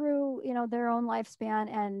go through, their own lifespan,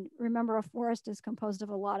 and remember, a forest is composed of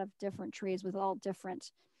a lot of different trees with all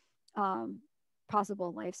different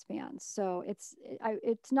possible lifespans. So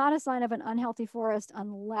it's not a sign of an unhealthy forest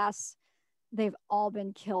unless they've all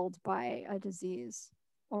been killed by a disease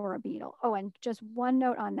or a beetle. Oh, and just one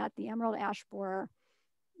note on that: the emerald ash borer,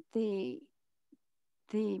 the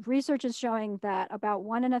research is showing that about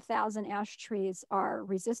 1 in 1,000 ash trees are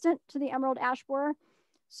resistant to the emerald ash borer.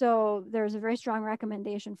 So there's a very strong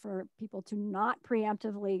recommendation for people to not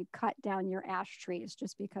preemptively cut down your ash trees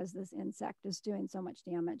just because this insect is doing so much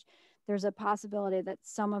damage. There's a possibility that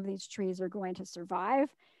some of these trees are going to survive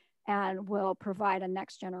and will provide a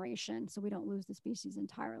next generation so we don't lose the species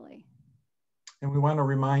entirely. And we want to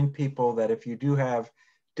remind people that if you do have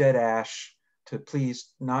dead ash, to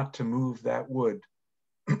please not to move that wood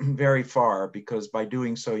very far, because by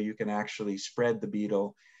doing so, you can actually spread the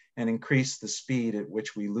beetle and increase the speed at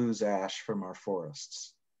which we lose ash from our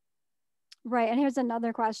forests. Right, and here's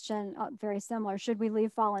another question, very similar. Should we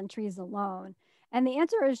leave fallen trees alone? And the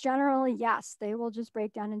answer is generally yes. They will just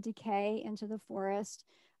break down and decay into the forest.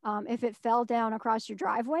 If it fell down across your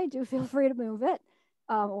driveway, do feel free to move it,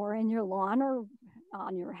 or in your lawn or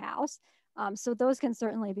on your house. So those can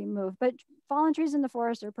certainly be moved. But fallen trees in the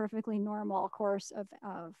forest are perfectly normal course of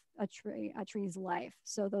a tree's life.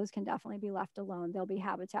 So those can definitely be left alone. They'll be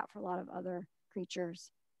habitat for a lot of other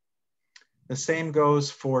creatures. The same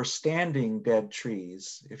goes for standing dead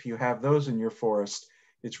trees. If you have those in your forest,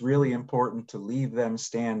 it's really important to leave them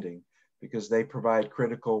standing because they provide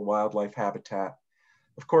critical wildlife habitat.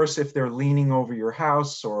 Of course, if they're leaning over your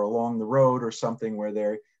house or along the road or something where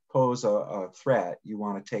they pose a threat, you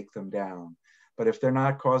want to take them down. But if they're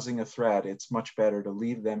not causing a threat, it's much better to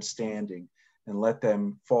leave them standing and let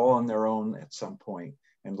them fall on their own at some point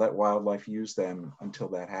and let wildlife use them until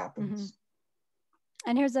that happens. Mm-hmm.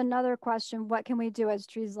 And here's another question: what can we do as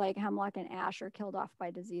trees like hemlock and ash are killed off by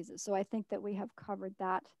diseases? So I think that we have covered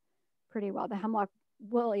that pretty well. The hemlock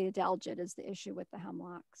woolly adelgid is the issue with the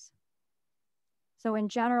hemlocks. So in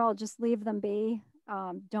general, just leave them be.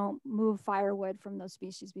 Don't move firewood from those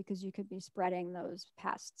species because you could be spreading those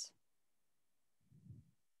pests.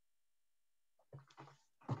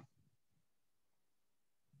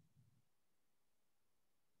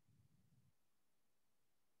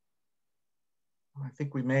 I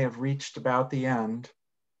think we may have reached about the end.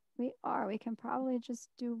 We are. We can probably just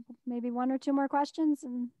do maybe 1 or 2 more questions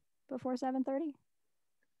and before 7:30.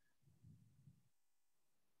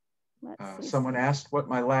 Let's see. Someone asked what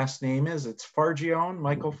my last name is. It's Fargione,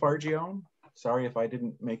 Michael Fargione. Sorry if I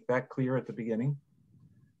didn't make that clear at the beginning.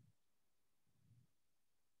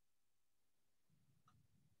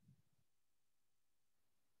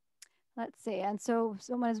 Let's see. And so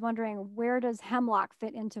someone is wondering, where does hemlock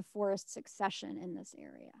fit into forest succession in this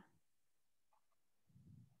area?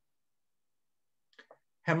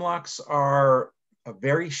 Hemlocks are a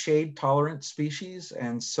very shade tolerant species,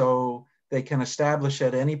 and so they can establish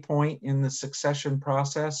at any point in the succession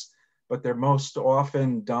process, but they're most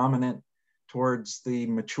often dominant towards the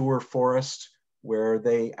mature forest where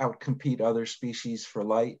they outcompete other species for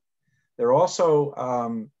light. They're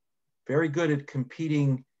also very good at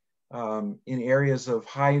competing in areas of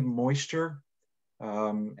high moisture.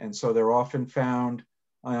 And so they're often found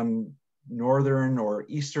on northern or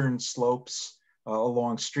eastern slopes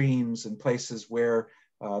along streams and places where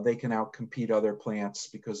they can outcompete other plants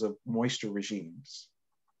because of moisture regimes.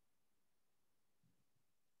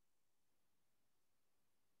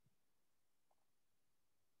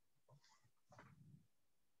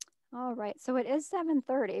 All right, so it is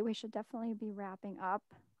 7:30. We should definitely be wrapping up.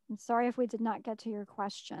 I'm sorry if we did not get to your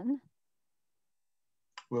question.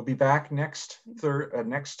 We'll be back next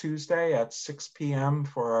Tuesday at 6 p.m.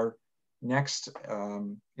 for our next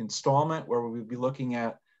installment, where we'll be looking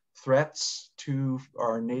at threats to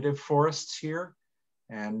our native forests here.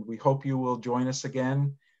 And we hope you will join us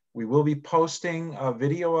again. We will be posting a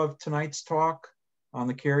video of tonight's talk on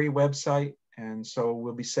the CARI website. And so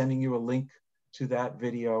we'll be sending you a link to that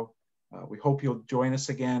video. We hope you'll join us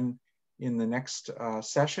again in the next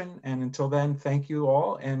session. And until then, thank you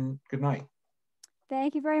all and good night.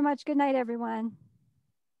 Thank you very much. Good night, everyone.